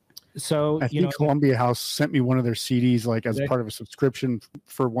 So I think Columbia House sent me one of their CDs like as part of a subscription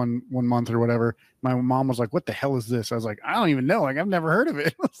for one month or whatever. My mom was like, "What the hell is this?" I was like, "I don't even know. Like, I've never heard of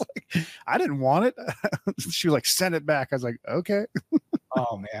it." I was like, "I didn't want it." She was like, "Send it back." I was like, "Okay."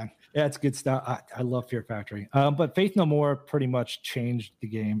 Oh man, yeah, it's good stuff. I love Fear Factory. But Faith No More pretty much changed the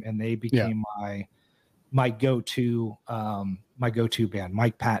game, and they became my go-to band.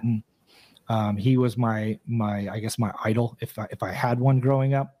 Mike Patton, he was my I guess my idol if I had one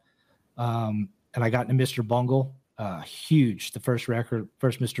growing up. And I got into Mr. Bungle, huge. The first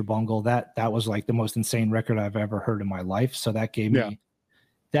Mr. Bungle, that was like the most insane record I've ever heard in my life. So that gave me,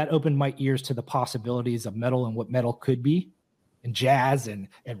 that opened my ears to the possibilities of metal and what metal could be, and jazz and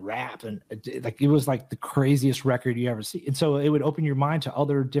rap. And like, it was like the craziest record you ever see. And so it would open your mind to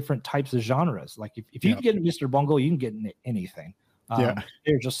other different types of genres. Like if you can get into Mr. Bungle, you can get into anything.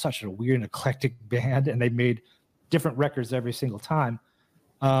 They're just such a weird and eclectic band, and they made different records every single time.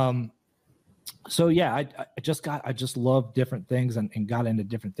 So yeah, I just loved different things and got into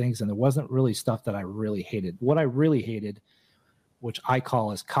different things. And there wasn't really stuff that I really hated. What I really hated, which I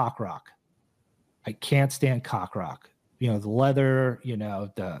call is cock rock. I can't stand cock rock. The leather,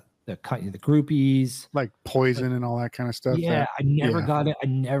 the groupies, like Poison and all that kind of stuff. Yeah. I never got it. I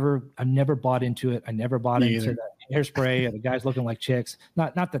never bought into it. I never bought into the Hairspray or the guys looking like chicks.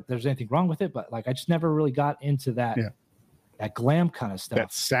 Not that there's anything wrong with it, but like, I just never really got into that. Yeah. That glam kind of stuff.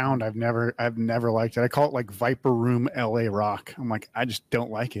 That sound, I've never liked it. I call it like Viper Room LA rock. I'm like, I just don't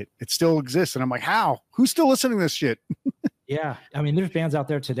like it. It still exists, and I'm like, how? Who's still listening to this shit? Yeah, I mean, there's bands out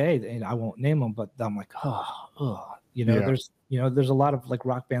there today, and I won't name them, but I'm like, there's a lot of like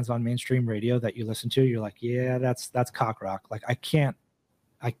rock bands on mainstream radio that you listen to. You're like, yeah, that's cock rock. Like, I can't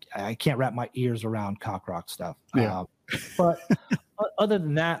wrap my ears around cock rock stuff. Yeah. But other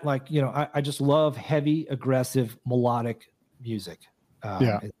than that, like, I just love heavy, aggressive, melodic music.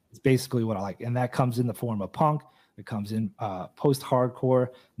 It's basically what I like, and that comes in the form of punk. It comes in post-hardcore,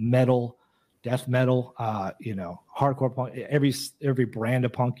 metal, death metal, hardcore punk, every brand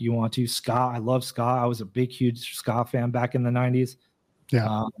of punk you want to. Ska, I love ska. I was a huge ska fan back in the 90s.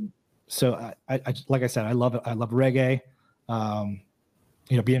 So I like I said, I love it. I love reggae. Being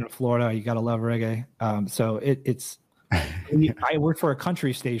in Florida, you gotta love reggae. So it's I worked for a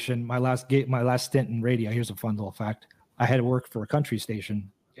country station. My last stint in radio. Here's a fun little fact. I had to work for a country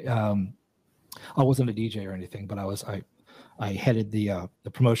station. I wasn't a DJ or anything, but I headed the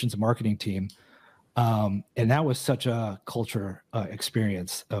promotions and marketing team. And that was such a culture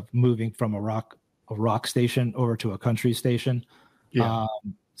experience of moving from a rock station over to a country station. Yeah.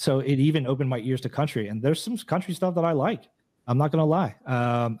 So it even opened my ears to country, and there's some country stuff that I like. I'm not going to lie.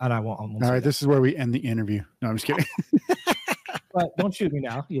 And I won't. All right. This is where we end the interview. No, I'm just kidding. But don't shoot me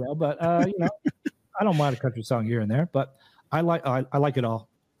now, but I don't mind a country song here and there, but I like it all.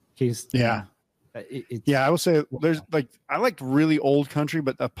 I will say there's like, I like really old country,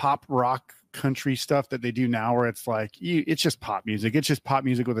 but the pop rock country stuff that they do now, where it's like, it's just pop music. It's just pop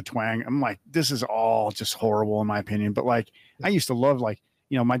music with a twang. I'm like, this is all just horrible in my opinion. But like, I used to love, like,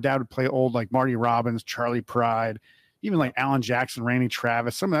 my dad would play old, like Marty Robbins, Charlie Pride, even like Alan Jackson, Randy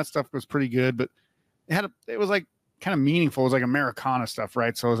Travis. Some of that stuff was pretty good, but it was like kind of meaningful. It was like Americana stuff,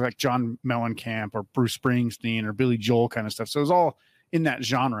 right? So it was like John Mellencamp or Bruce Springsteen or Billy Joel kind of stuff. So it was all in that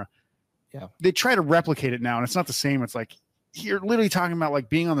genre. Yeah. They try to replicate it now, and it's not the same. It's like, you're literally talking about like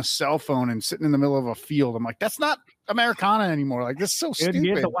being on the cell phone and sitting in the middle of a field. I'm like, that's not Americana anymore. Like, this is so stupid.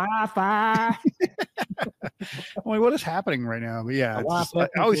 Get the Wi-Fi. I'm like, what is happening right now? But yeah, I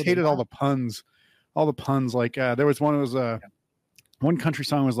always hated all the puns. Like there was one, it was one country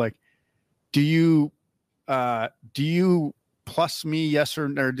song was like, do you plus me, yes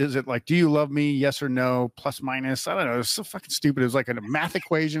or is it like, do you love me, yes or no, plus minus? I don't know. It was so fucking stupid. It was like a math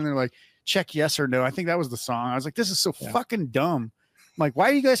equation. They're like, check yes or no. I think that was the song. I was like, this is so fucking dumb. I'm like, why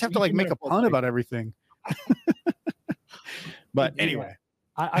do you guys have to like make a pun about everything? But anyway,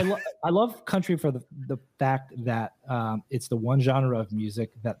 I love country for the fact that it's the one genre of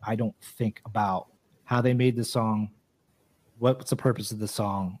music that I don't think about how they made the song, what's the purpose of the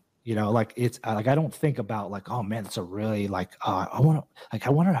song. You know, like it's like I don't think about like, oh man, it's a really like I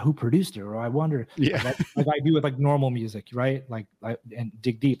wonder who produced it, or I wonder like I do with like normal music, right? Like and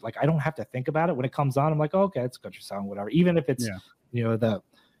dig deep. Like I don't have to think about it when it comes on. I'm like, oh, okay, it's a country song, whatever. Even if it's the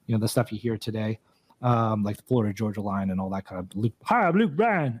stuff you hear today, like the Florida Georgia Line and all that kind of hi, I'm Luke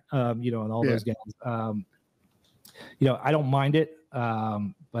Bryan, and all those guys. I don't mind it,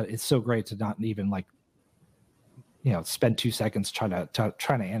 but it's so great to not even like spend 2 seconds trying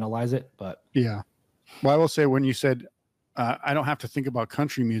to analyze it. But yeah, well, I will say when you said I don't have to think about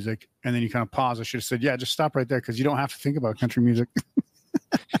country music, and then you kind of pause, I should have said, yeah, just stop right there because you don't have to think about country music.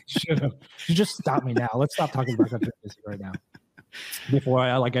 You just stop me now. Let's stop talking about country music right now before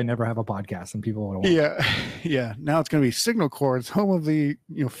I never have a podcast and people want to watch. Yeah. Now it's gonna be Signal Chords, home of the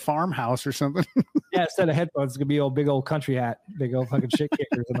farmhouse or something. Yeah, instead of headphones, it's gonna be big old country hat, big old fucking shit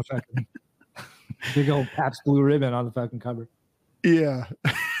kickers and the fucking big old Pabst Blue Ribbon on the fucking cover. Yeah.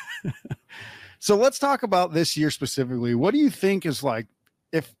 So let's talk about this year specifically. What do you think is like,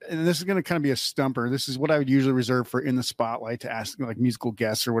 and this is going to kind of be a stumper. This is what I would usually reserve for In the Spotlight to ask like musical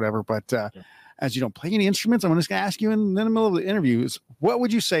guests or whatever. But as you don't play any instruments, I'm just going to ask you in the middle of the interviews, what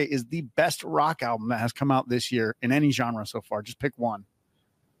would you say is the best rock album that has come out this year in any genre so far? Just pick one.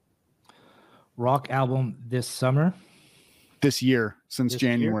 Rock album this summer? This year, since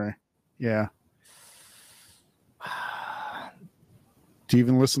January. Yeah. Do you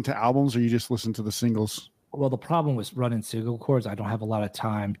even listen to albums or you just listen to the singles? Well, the problem with running single chords, I don't have a lot of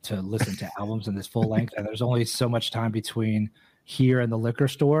time to listen to albums in this full length. And there's only so much time between here and the liquor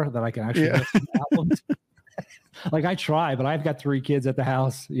store that I can actually listen to albums. Like I try, but I've got 3 kids at the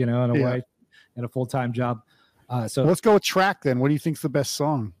house, and a wife and a full-time job. So let's go with track then. What do you think's the best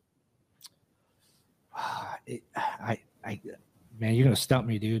song? Man, you're going to stump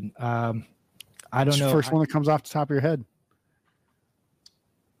me, dude. I don't know. First one that comes off the top of your head.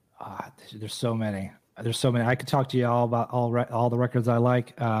 There's so many. I could talk to you all about all the records I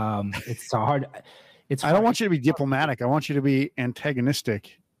like. It's so hard. I don't want you to be diplomatic. I want you to be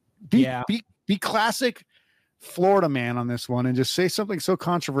antagonistic. Be classic Florida man on this one and just say something so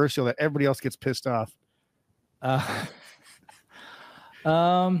controversial that everybody else gets pissed off. Best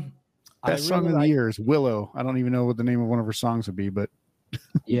song of the year is Willow. I don't even know what the name of one of her songs would be, but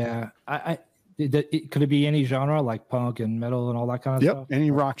yeah, could it be any genre like punk and metal and all that kind of stuff?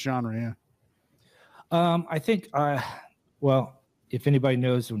 Any rock genre, yeah. I think, if anybody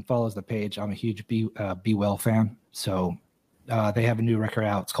knows and follows the page, I'm a huge Be Well fan. So they have a new record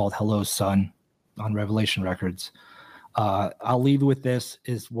out. It's called Hello Sun on Revelation Records. I'll leave with this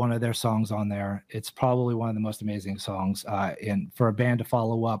is one of their songs on there. It's probably one of the most amazing songs. And for a band to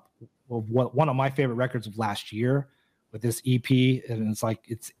follow up one of my favorite records of last year with this EP, and it's like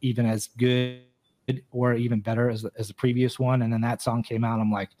it's even as good or even better as the previous one. And then that song came out.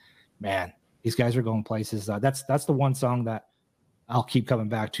 I'm like, man, these guys are going places. That's the one song that I'll keep coming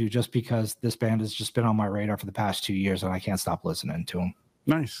back to just because this band has just been on my radar for the past 2 years and I can't stop listening to them.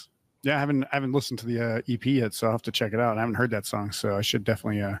 Nice. Yeah, I haven't listened to the EP yet, so I'll have to check it out. I haven't heard that song, so I should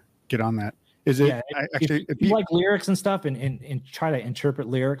definitely get on that. Is it? Yeah, if you like lyrics and stuff and try to interpret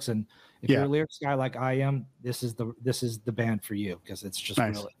lyrics, and if you're a lyrics guy like I am, this is the band for you because it's just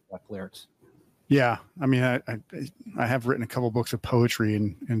really like lyrics. Yeah, I mean, I have written a couple books of poetry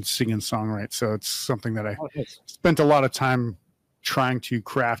and singing songwrite, so it's something that I spent a lot of time trying to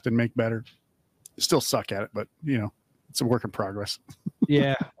craft and make better. Still suck at it, but it's a work in progress.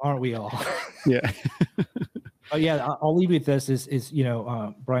 Yeah, aren't we all? Yeah. I'll leave you with this. Is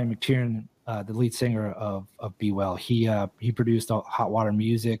Brian McTiernan, the lead singer of Be Well. He produced Hot Water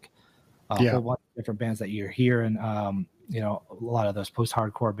Music, a whole bunch of different bands that you're hearing. A lot of those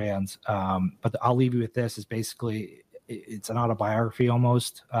post-hardcore bands. But I'll leave you with this. Is basically it's an autobiography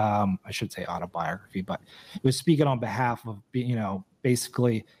almost. I should say autobiography, but it was speaking on behalf of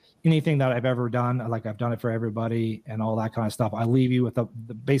basically anything that I've ever done. Like I've done it for everybody and all that kind of stuff. I leave you with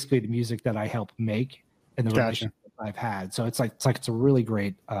basically the music that I helped make and the relationship I've had. So it's a really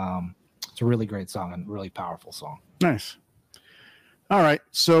great song and really powerful song. Nice. All right.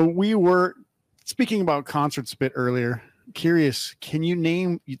 So we were speaking about concerts a bit earlier. Curious, can you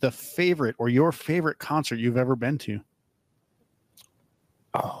name the favorite or your favorite concert you've ever been to?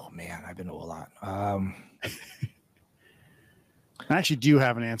 Oh man, I've been to a lot. I actually do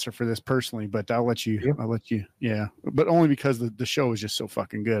have an answer for this personally, but I'll let you. Yeah, but only because the show was just so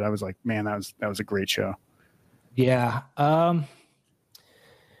fucking good. I was like, man, that was a great show. Yeah.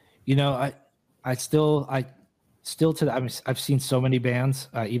 still to the, I've seen so many bands,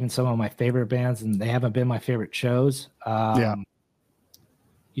 even some of my favorite bands, and they haven't been my favorite shows.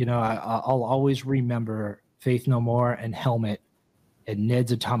 You know, I'll always remember Faith No More and Helmet and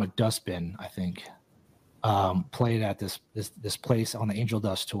Ned's Atomic Dustbin, I think, played at this place on the Angel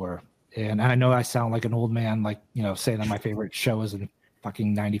Dust tour. And I know I sound like an old man, like, you know, saying that my favorite show was in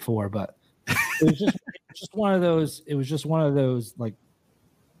fucking '94, but it was just one of those. It was just one of those like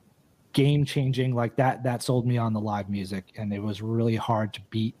game changing, like that sold me on the live music, and it was really hard to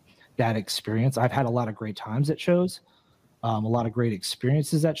beat that experience. I've had a lot of great times at shows, a lot of great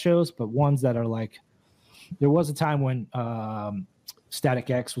experiences at shows, but ones that are like, there was a time when Static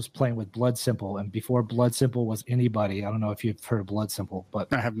X was playing with Blood Simple, and before Blood Simple was anybody, I don't know if you've heard of Blood Simple,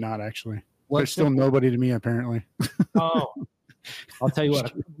 but I have not actually. Blood There's still Simple, nobody to me apparently. oh, I'll tell you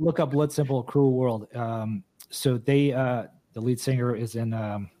what, look up Blood Simple, Cruel World. So they, the lead singer is in,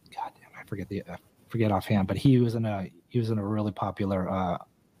 God damn, I forget offhand, but he was in a really popular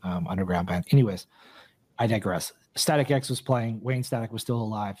underground band. Anyways, I digress. Static X was playing. Wayne Static was still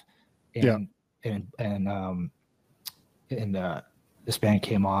alive, and this band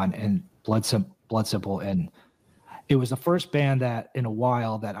came on, and Blood Simple, and it was the first band that in a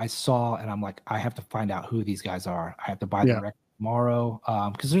while that I saw, and I'm like, I have to find out who these guys are. I have to buy the record tomorrow,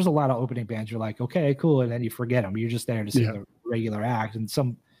 because there's a lot of opening bands. You're like, okay, cool, and then you forget them. You're just there to see the regular act, and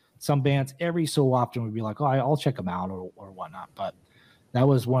some bands every so often would be like, oh, I'll check them out or whatnot. But that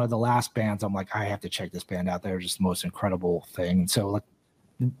was one of the last bands I'm like, I have to check this band out. They're just the most incredible thing. So like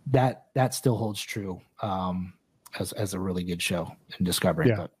that still holds true as a really good show in discovering.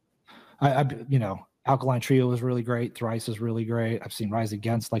 Yeah. But I you know, Alkaline Trio was really great. Thrice is really great. I've seen Rise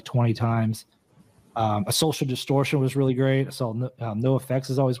Against like 20 times. A Social Distortion was really great. I saw No Effects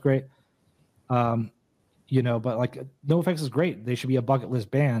is always great. You know, but like No Effects is great. They should be a bucket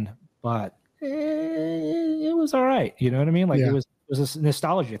list band, but it was all right. You know what I mean? Like it was a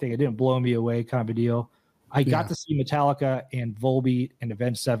nostalgia thing. It didn't blow me away, kind of a deal. I got to see Metallica and Volbeat and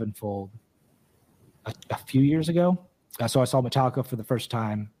Avenged Sevenfold a few years ago. So I saw Metallica for the first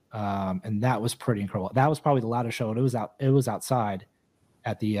time, and that was pretty incredible. That was probably the loudest show. It was outside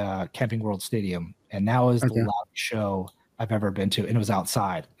at the Camping World Stadium, and that was the loudest show I've ever been to, and it was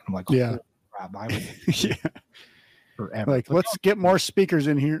outside. And I'm like, oh, crap, I was forever. Like, let's get more speakers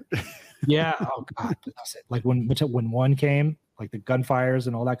in here. Yeah. Oh God. Like when one came, like the gunfires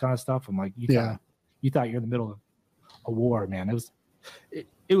and all that kind of stuff. I'm like, you thought you're in the middle of a war, man.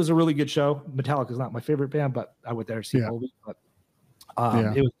 It was a really good show. Metallica is not my favorite band, but I went there to see Volbeat. But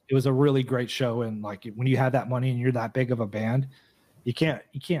it was a really great show. And like when you have that money and you're that big of a band, you can't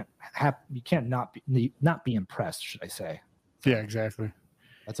not be impressed, should I say? Yeah, exactly.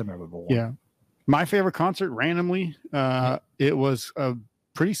 That's a memorable one. Yeah. My favorite concert randomly, it was a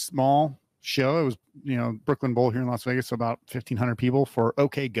pretty small show. It was, you know, Brooklyn Bowl here in Las Vegas, so about 1,500 people for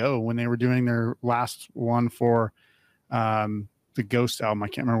OK Go when they were doing their last one for the Ghost album. I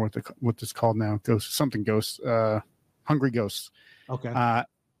can't remember what this called now. Ghost, Hungry Ghosts. Okay.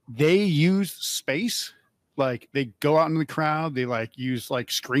 They use space. Like they go out into the crowd, they like use like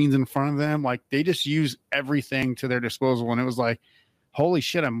screens in front of them. Like they just use everything to their disposal. And it was like, holy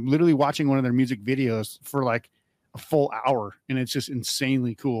shit, I'm literally watching one of their music videos for like a full hour, and it's just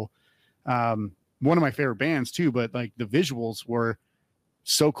insanely cool. One of my favorite bands too, but like the visuals were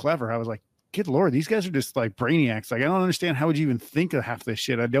so clever. I was like, good Lord, these guys are just like brainiacs. Like, I don't understand. How would you even think of half this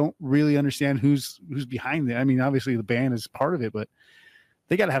shit? I don't really understand who's behind it. I mean, obviously the band is part of it, but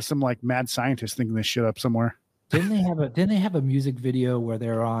they got to have some like mad scientist thinking this shit up somewhere. Didn't they have a music video where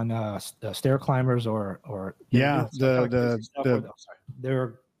they're on stair climbers or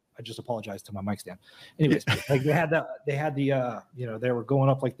they're I just apologized to my mic stand. Anyways, like they had the you know, they were going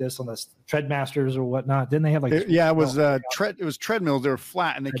up like this on the Treadmasters or whatnot. Didn't they have like it was treadmills. They were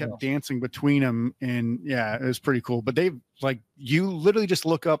flat and they kept dancing between them, and it was pretty cool. But they like, you literally just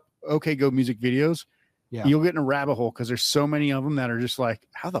look up OK Go music videos. Yeah, you'll get in a rabbit hole because there's so many of them that are just like,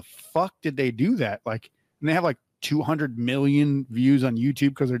 how the fuck did they do that? Like, and they have like 200 million views on YouTube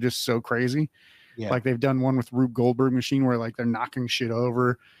because they're just so crazy. Yeah. Like they've done one with Rube Goldberg machine where like they're knocking shit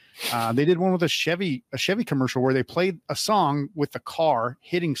over. They did one with a Chevy commercial where they played a song with the car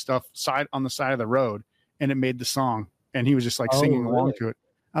hitting stuff on the side of the road, and it made the song, and he was just like singing along to it.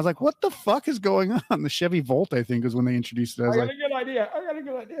 I was like, what the fuck is going on? The Chevy Volt, I think, is when they introduced it. I got a good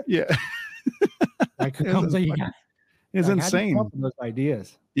idea. Yeah. It's insane. Those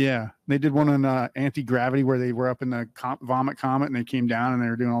ideas. Yeah. They did one on Anti-Gravity where they were up in the Vomit Comet and they came down and they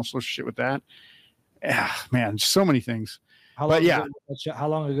were doing all sorts of shit with that. Yeah, man, so many things. How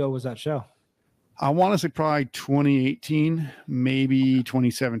long ago was that show? I want to say probably 2018, maybe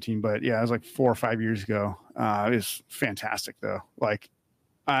 2017, but yeah, it was like 4 or 5 years ago. It was fantastic though. Like,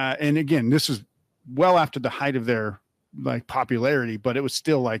 and again, this is well after the height of their like popularity, but it was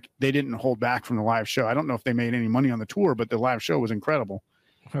still like they didn't hold back from the live show. I don't know if they made any money on the tour, but the live show was incredible.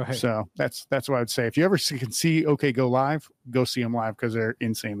 Right. So that's what I'd say. If you ever can see OK Go live, go see them live because they're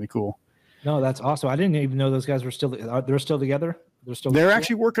insanely cool. No, that's awesome. I didn't even know those guys were still. They're still together. They're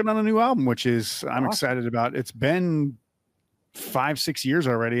actually working on a new album, which is I'm excited about. It's been 5-6 years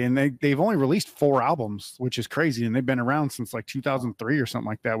already, and they've only released 4 albums, which is crazy. And they've been around since like 2003 or something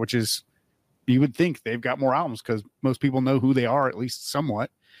like that, which is, you would think they've got more albums because most people know who they are, at least somewhat.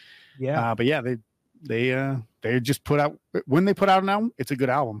 Yeah. But yeah, they just put out, when they put out an album, it's a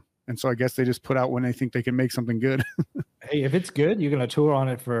good album. And so I guess they just put out when they think they can make something good. Hey, if it's good, you're going to tour on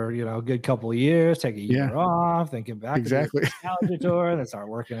it for, a good couple of years, take a year off, then get back exactly. to the nostalgia tour, then start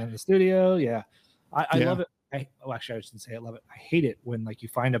working in the studio. Yeah. I love it. Actually, I shouldn't say I love it. I hate it when like you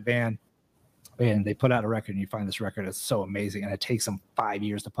find a band and they put out a record and you find this record is so amazing and it takes them 5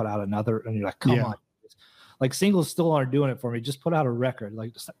 years to put out another. And you're like, come on. Like singles still aren't doing it for me. Just put out a record.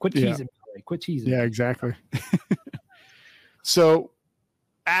 Like just quit teasing me. Quit teasing me. Yeah, exactly. So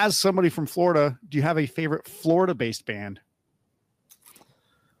as somebody from Florida, do you have a favorite Florida-based band?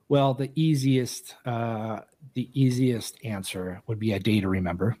 Well, the easiest answer would be A Day to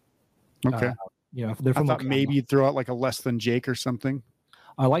Remember. Okay. If they're from, I thought maybe you'd throw out like a Less Than Jake or something.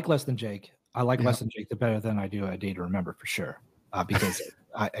 I like Less Than Jake. I like Less Than Jake the better than I do A Day to Remember for sure. Because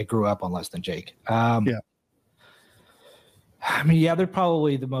I grew up on Less Than Jake. I mean, they're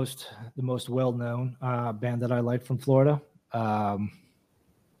probably the most well-known band that I like from Florida.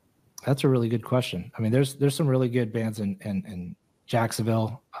 That's a really good question. I mean, there's some really good bands in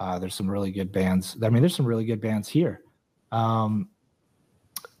Jacksonville. There's some really good bands. I mean, there's some really good bands here. There's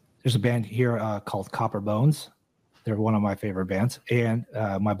a band here called Copper Bones. They're one of my favorite bands. And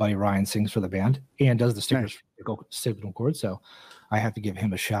my buddy Ryan sings for the band and does the stickers for Signal Chords. So I have to give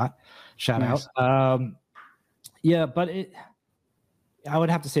him a shout out. But I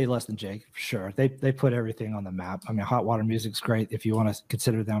would have to say Less Than Jake for sure. They put everything on the map. I mean, Hot Water Music's great if you want to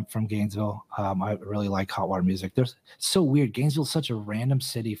consider them from Gainesville. I really like Hot Water Music. It's so weird. Gainesville's such a random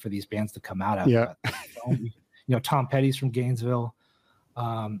city for these bands to come out of. Yeah. Tom Petty's from Gainesville.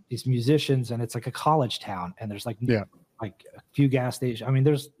 These musicians, and it's like a college town, and there's like a few gas stations. I mean,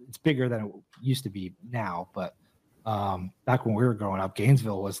 it's bigger than it used to be now, but back when we were growing up,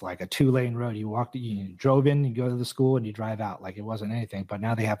 Gainesville was like a 2-lane road. You drove in, you go to the school, and you drive out like it wasn't anything. But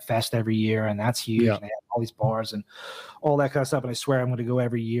now they have Fest every year, and that's huge. And they have all these bars and all that kind of stuff. And I swear I'm going to go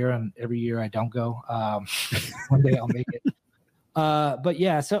every year, and every year I don't go. One day I'll make it. But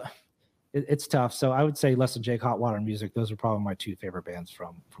yeah, so it's tough. So I would say Less Than Jake, Hot Water Music. Those are probably my 2 favorite bands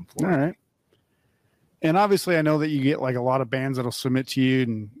from Florida. All right. And obviously, I know that you get like a lot of bands that'll submit to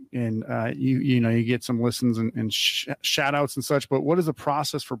you, and you get some listens and shout outs and such. But what is the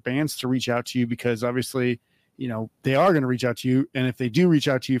process for bands to reach out to you? Because obviously, they are going to reach out to you, and if they do reach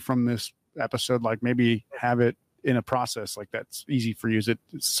out to you from this episode, like maybe have it in a process like that's easy for you. Is it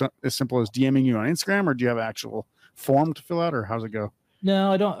as simple as DMing you on Instagram, or do you have an actual form to fill out, or how's it go?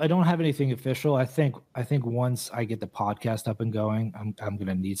 No, I don't have anything official. I think once I get the podcast up and going, I'm going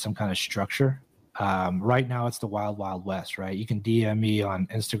to need some kind of structure. Right now it's the wild, wild west, right? You can DM me on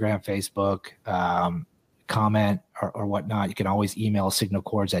Instagram, Facebook, comment or whatnot. You can always email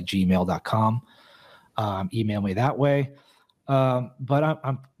signalchords@gmail.com. Email me that way. But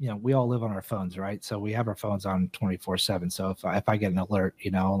I'm we all live on our phones, right? So we have our phones on 24/7. So if I get an alert,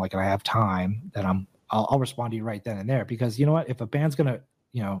 like I have time, then I'll respond to you right then and there, because you know what? If a band's going to,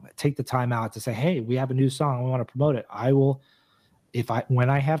 take the time out to say, hey, we have a new song, we want to promote it, I will. When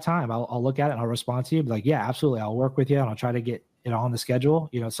I have time, I'll look at it and I'll respond to you. Be like, yeah, absolutely. I'll work with you and I'll try to get it on the schedule.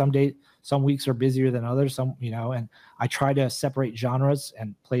 Some weeks are busier than others, and I try to separate genres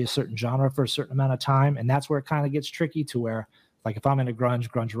and play a certain genre for a certain amount of time. And that's where it kind of gets tricky, to where, like, if I'm in a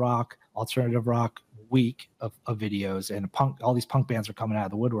grunge rock, alternative rock week of videos, and all these punk bands are coming out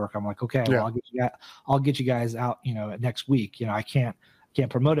of the woodwork, I'm like, okay, well, I'll get you guys out, next week. I can't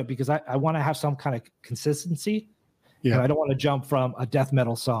promote it because I want to have some kind of consistency. Yeah, I don't want to jump from a death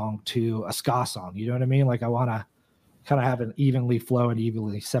metal song to a ska song. You know what I mean? Like, I want to kind of have an evenly flow and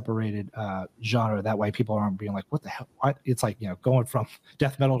evenly separated genre. That way people aren't being like, what the hell? It's like, going from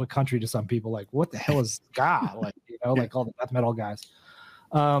death metal to country to some people, like, what the hell is ska? Like, like all the death metal guys.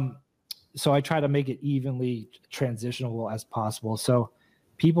 So I try to make it evenly transitional as possible. So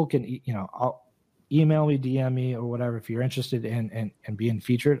people can, I'll email me, DM me, or whatever. If you're interested in being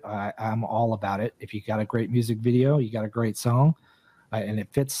featured, I'm all about it. If you got a great music video, you got a great song, and it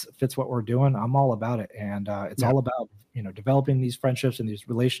fits what we're doing, I'm all about it. And it's all about, developing these friendships and these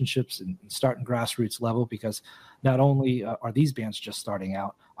relationships and starting grassroots level, because not only are these bands just starting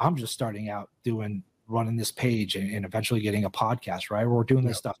out, I'm just starting out running this page and eventually getting a podcast, right? We're doing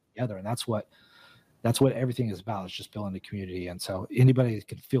this stuff together. And that's what everything is about. It's just building a community. And so anybody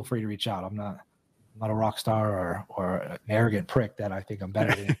can feel free to reach out. I'm not a rock star or an arrogant prick that I think I'm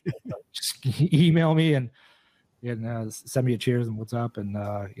better than. Just email me and send me a cheers and what's up, and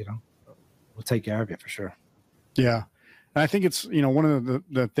we'll take care of you for sure. Yeah. And I think it's, one of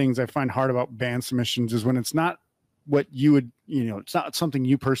the things I find hard about band submissions is when it's not what you would, it's not something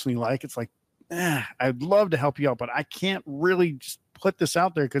you personally like. It's like, I'd love to help you out, but I can't really just put this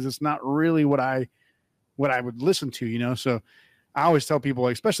out there because it's not really what I would listen to, So I always tell people,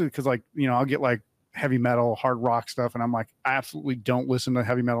 especially because I'll get like heavy metal, hard rock stuff. And I'm like, I absolutely don't listen to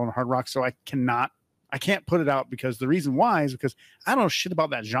heavy metal and hard rock. So I can't put it out, because the reason why is because I don't know shit about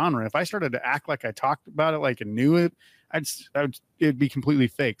that genre. If I started to act like I talked about it, like and knew it, it'd be completely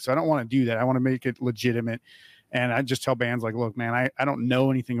fake. So I don't want to do that. I want to make it legitimate. And I just tell bands like, look, man, I don't know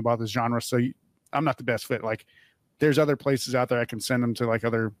anything about this genre. So I'm not the best fit. Like there's other places out there I can send them to, like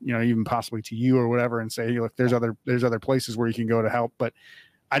other, even possibly to you or whatever, and say, look, there's other places where you can go to help. But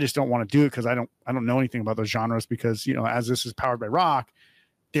I just don't want to do it because I don't know anything about those genres, because, as this is powered by rock,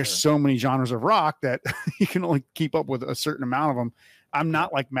 there's so many genres of rock that you can only keep up with a certain amount of them. I'm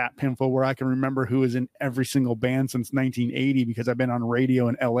not like Matt Pinfo, where I can remember who is in every single band since 1980 because I've been on radio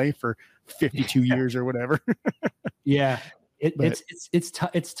in LA for 52 years or whatever. Yeah. It's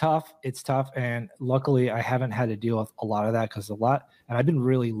tough. It's tough. And luckily I haven't had to deal with a lot of that, and I've been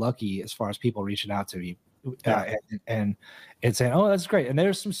really lucky as far as people reaching out to me and saying, oh, that's great. And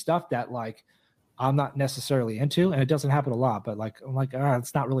there's some stuff that like I'm not necessarily into, and it doesn't happen a lot, but like, I'm like,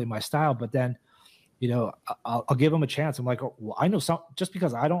 it's not really my style. But then, I'll give them a chance. I'm like, oh, well, I know just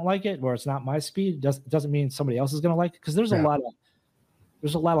because I don't like it, or it's not my speed, doesn't mean somebody else is going to like it. Cause there's a lot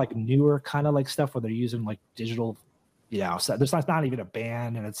of like newer kind of like stuff where they're using like digital, so there's not even a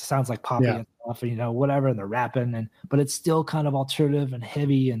band, and it sounds like poppy and stuff, and whatever. And they're rapping but it's still kind of alternative and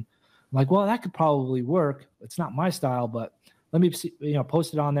heavy. And I'm like, well, that could probably work. It's not my style, but let me see,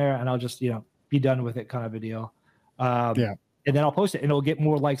 post it on there, and I'll just, be done with it, kind of a deal. And then I'll post it, and it'll get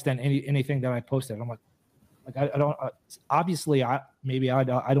more likes than anything that I posted. I'm like I don't obviously I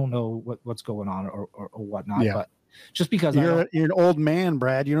don't know what's going on or whatnot, but just because you're an old man,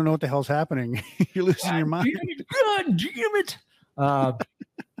 Brad, you don't know what the hell's happening. You're losing your mind. God damn it.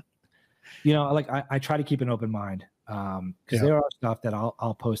 I try to keep an open mind, because there are stuff that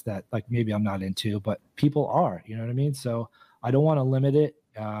I'll post that like maybe I'm not into, but people are, you know what I mean? So I don't want to limit it.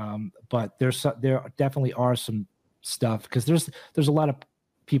 But there definitely are some stuff, because there's a lot of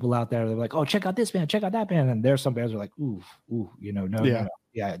people out there that are like, oh, check out this band, check out that band, and there's some bands that are like, ooh, no,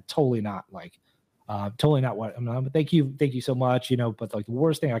 totally not like, totally not what I'm not. But thank you so much, But like the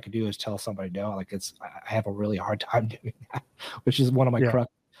worst thing I could do is tell somebody no. Like I have a really hard time doing that, which is one of my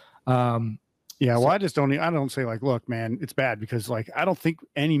crux. Well, I don't say like, look, man, it's bad, because like, I don't think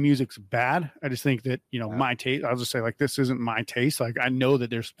any music's bad. I just think that, my taste, I'll just say like, this isn't my taste. Like, I know that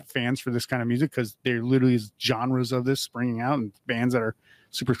there's fans for this kind of music, because there literally is genres of this springing out and bands that are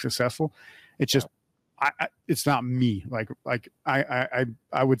super successful. It's just, it's not me.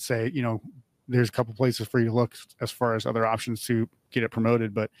 I would say, there's a couple places for you to look as far as other options to get it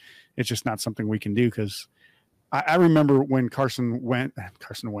promoted, but it's just not something we can do, because I remember when Carson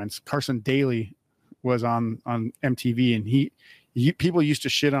Daly was on MTV, and people used to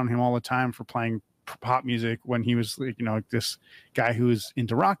shit on him all the time for playing pop music when he was like, this guy who was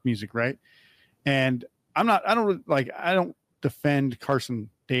into rock music, right? And I don't defend Carson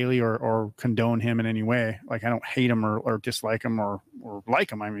Daly or condone him in any way. Like, I don't hate him or dislike him or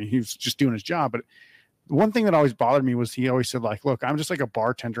like him. I mean, he was just doing his job. But one thing that always bothered me was he always said like, look, I'm just like a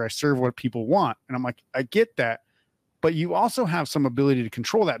bartender. I serve what people want. And I'm like, I get that, but you also have some ability to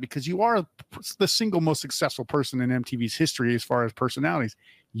control that, because you are the single most successful person in MTV's history as far as personalities.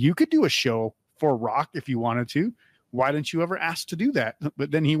 You could do a show for rock if you wanted to. Why didn't you ever ask to do that?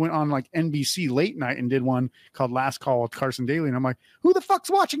 But then he went on like NBC late night and did one called Last Call with Carson Daly. And I'm like, who the fuck's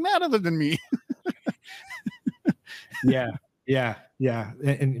watching that other than me? Yeah.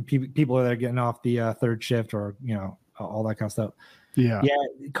 And people are getting off the third shift, or, all that kind of stuff. Yeah.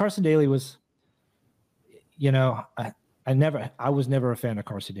 Carson Daly was, I was never a fan of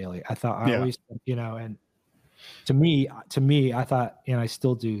Carson Daly. I thought I always, and to me, I thought, and I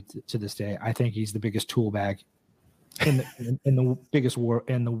still do to this day, I think he's the biggest tool bag in the biggest war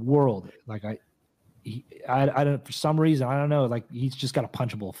in the world. Like I don't, for some reason, I don't know, like he's just got a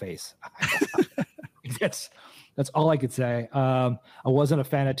punchable face. That's That's all I could say. I wasn't a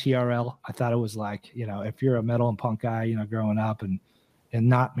fan of TRL. I thought it was like, if you're a metal and punk guy, growing up and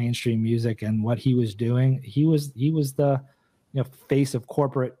not mainstream music, and what he was doing, he was the face of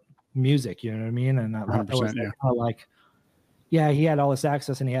corporate music. You know what I mean? And I was kind of like, yeah, he had all this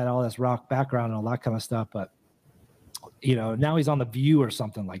access and he had all this rock background and all that kind of stuff, but now he's on The View or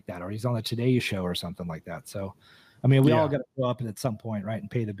something like that, or he's on the Today Show or something like that. So, I mean, we all got to grow up at some point, right,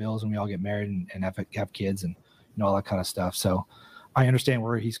 and pay the bills, and we all get married and have kids and all that kind of stuff. So I understand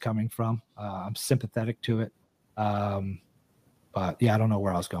where he's coming from. I'm sympathetic to it. But yeah, I don't know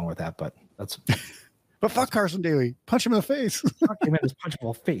where I was going with that, but that's. But fuck Carson Daly. Punch him in the face. Fuck him in his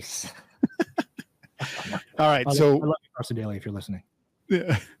punchable face. All right. I love you, Carson Daly, if you're listening.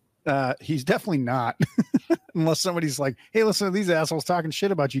 Yeah. He's definitely not. Unless somebody's like, hey, listen to these assholes talking shit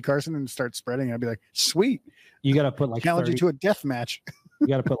about you, Carson, and start spreading. I'd be like, sweet. You got to put like challenge you to a death match. You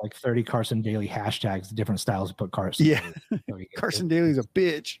got to put like 30 Carson Daly hashtags, different styles to put Carson. Yeah. Daly. Carson Daly's a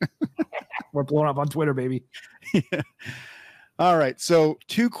bitch. We're blowing up on Twitter, baby. Yeah. All right. So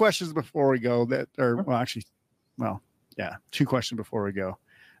 2 questions before we go two questions before we go.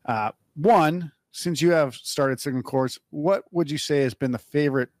 One, since you have started singing Chords, what would you say has been the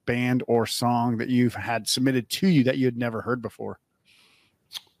favorite band or song that you've had submitted to you that you had never heard before?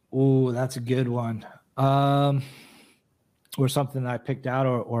 Oh, that's a good one. Or something that I picked out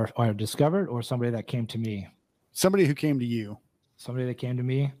or discovered, or somebody that came to me. Somebody who came to you. Somebody that came to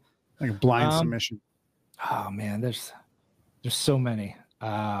me. Like a blind submission. Oh man, there's so many.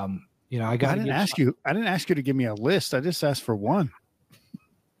 I didn't ask you to give me a list. I just asked for one.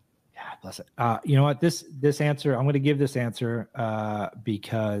 Yeah, bless it. You know what? This answer, I'm going to give this answer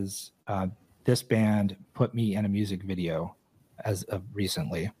because this band put me in a music video as of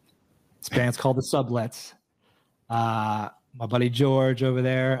recently. This band's called the Sublets. My buddy George over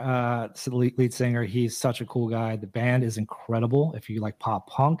there, lead singer, he's such a cool guy. The band is incredible. If you like pop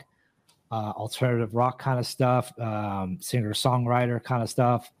punk, alternative rock kind of stuff, singer-songwriter kind of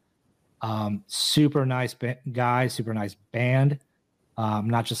stuff. Super nice guy, super nice band. I'm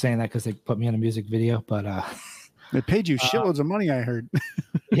not just saying that because they put me in a music video, but they paid you shitloads of money, I heard.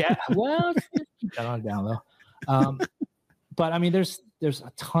 Yeah, well, keep that on down though. But I mean, there's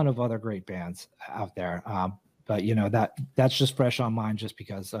a ton of other great bands out there. But that's just fresh on mine just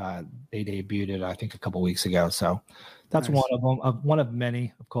because they debuted it, I think, a couple weeks ago. So that's nice. One of them, one of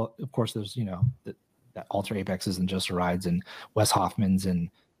many. Of course, there's that Alter Apexes and Just Rides and Wes Hoffman's and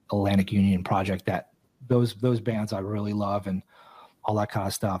Atlantic Union Project. That those bands I really love and all that kind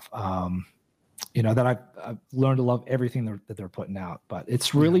of stuff. That I've learned to love everything that they're putting out. But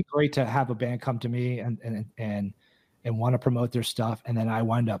it's really great to have a band come to me and want to promote their stuff, and then I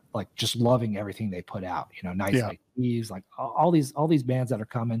wind up like just loving everything they put out. Nice Like Thieves, like all these bands that are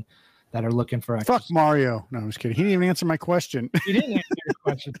coming that are looking for. Fuck Mario. No, I'm just kidding. He didn't even answer my question. He didn't answer your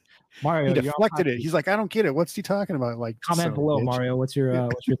question, Mario. He deflected it. He's like, I don't get it. What's he talking about? Like, comment below, bitch. Mario. What's your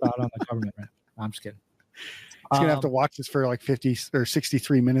thought on the government? Right? No, I'm just kidding. He's gonna have to watch this for like 50 or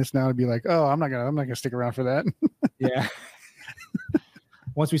 63 minutes now to be like, oh, I'm not gonna stick around for that. Yeah.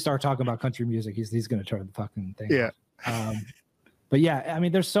 Once we start talking about country music, he's gonna turn the fucking thing. Yeah. But yeah, I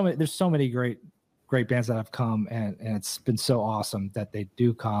mean, there's so many great bands that have come, and it's been so awesome that they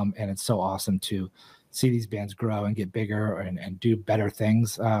do come, and it's so awesome to see these bands grow and get bigger and do better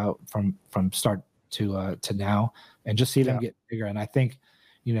things from start to now, and just see them get bigger. And I think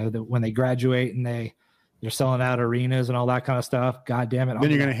that when they graduate and they're selling out arenas and all that kind of stuff, God damn it, then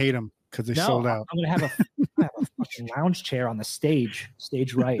you're gonna hate them because they sold out. I'm gonna have a fucking lounge chair on the stage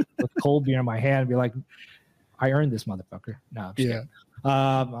right, with cold beer in my hand, and be like, I earned this, motherfucker. No, I'm just kidding.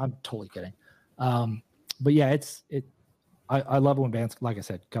 I'm totally kidding. But yeah, I love when bands, like I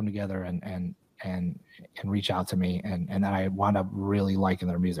said, come together and reach out to me, and then I wind up really liking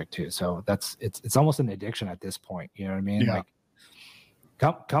their music too. So it's almost an addiction at this point. You know what I mean? Yeah.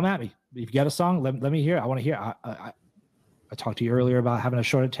 Like, come at me. If you got a song, let me hear it. I want to hear it. I talked to you earlier about having a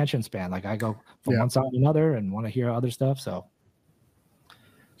short attention span. Like I go from one song to another and want to hear other stuff. So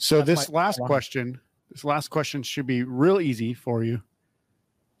this last question should be real easy for you.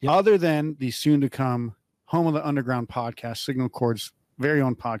 Yep. Other than the soon to come Home of the Underground podcast, Signal Chords' very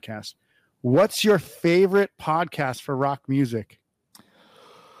own podcast, what's your favorite podcast for rock music?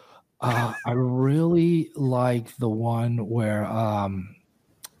 I really like the one where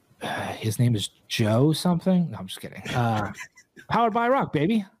his name is Joe something. No, I'm just kidding. Powered by Rock,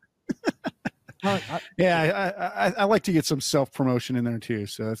 baby. I like to get some self-promotion in there too,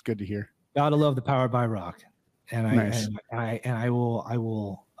 so that's good to hear. Gotta love the Powered by Rock, and nice. I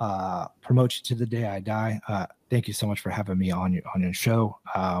will promote you to the day I die. Thank you so much for having me on your show.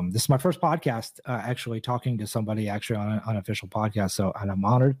 This is my first podcast, actually talking to somebody actually on an unofficial podcast. So, and I'm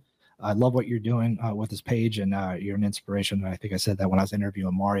honored. I love what you're doing with this page, and you're an inspiration. I think I said that when I was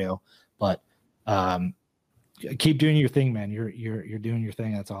interviewing Mario, but keep doing your thing, man. You're doing your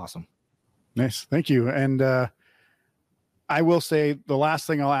thing. That's awesome. Nice. Thank you. And I will say the last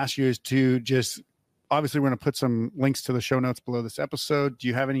thing I'll ask you is to just, obviously we're going to put some links to the show notes below this episode. Do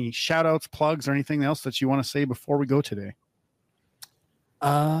you have any shout outs, plugs, or anything else that you want to say before we go today?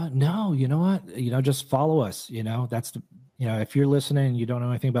 No, you know what, just follow us. That's the, if you're listening and you don't know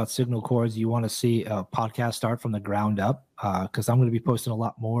anything about Signal Chords, you want to see a podcast start from the ground up. Cause I'm going to be posting a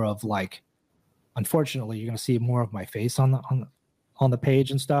lot more of, like, unfortunately, you're going to see more of my face on the page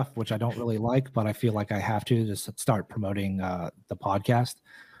and stuff, which I don't really like, but I feel like I have to just start promoting the podcast.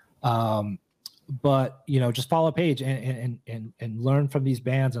 But just follow a page and learn from these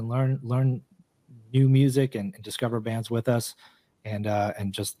bands, and learn new music and discover bands with us, and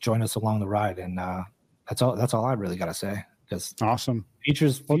just join us along the ride. And that's all I really got to say. Because awesome.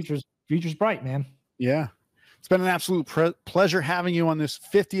 Future's bright, man. Yeah. It's been an absolute pleasure having you on this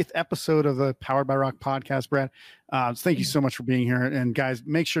 50th episode of the Powered by Rock podcast, Brad. Thank you so much for being here. And guys,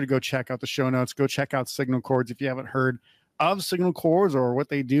 make sure to go check out the show notes. Go check out Signal Chords. If you haven't heard of Signal Chords or what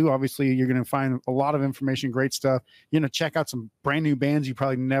they do, obviously you're going to find a lot of information, great stuff. Check out some brand new bands you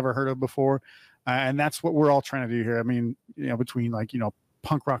probably never heard of before. And that's what we're all trying to do here. I mean, between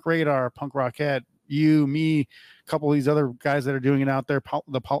Punk Rock Radar, Punk Rockette, you, me, a couple of these other guys that are doing it out there,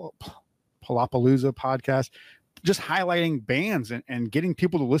 the Palapalooza podcast, just highlighting bands and getting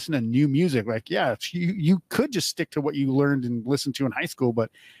people to listen to new music. Like, yeah, you could just stick to what you learned and listened to in high school,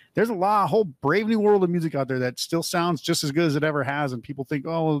 but there's a whole brave new world of music out there that still sounds just as good as it ever has. And people think,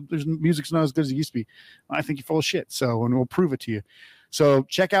 oh, music's not as good as it used to be. I think you're full of shit. So, and we'll prove it to you. So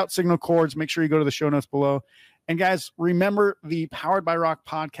check out Signal Chords. Make sure you go to the show notes below. And guys, remember, the Powered by Rock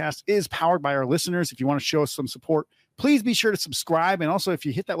podcast is powered by our listeners. If you want to show us some support, please be sure to subscribe. And also, if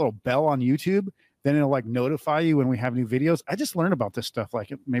you hit that little bell on YouTube, then it'll notify you when we have new videos. I just learned about this stuff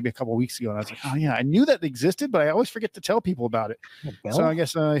maybe a couple of weeks ago, and I was like, oh yeah, I knew that existed, but I always forget to tell people about it. So I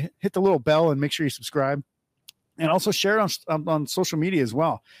guess hit the little bell and make sure you subscribe, and also share it on social media as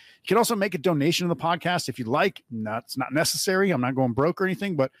well. You can also make a donation to the podcast if you'd like. It's not necessary. I'm not going broke or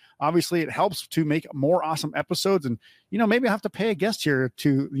anything, but obviously it helps to make more awesome episodes. And, maybe I have to pay a guest here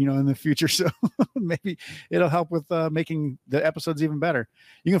in the future. So maybe it'll help with making the episodes even better.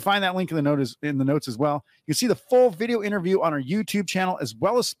 You can find that link in the notes as well. You can see the full video interview on our YouTube channel, as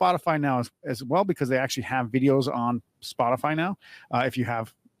well as Spotify now as well, because they actually have videos on Spotify now. If you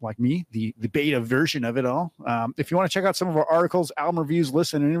have, like me, the beta version of it all. If you want to check out some of our articles, album reviews,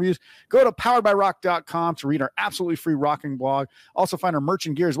 lists, and interviews, go to poweredbyrock.com to read our absolutely free rocking blog. Also find our merch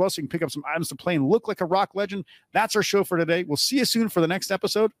and gear as well, so you can pick up some items to play and look like a rock legend. That's our show for today. We'll see you soon for the next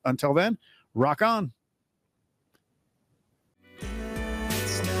episode. Until then, rock on.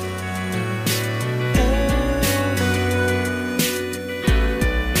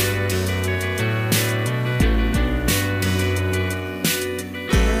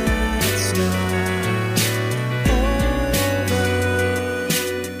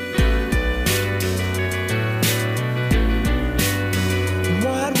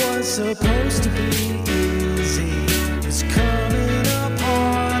 Supposed to be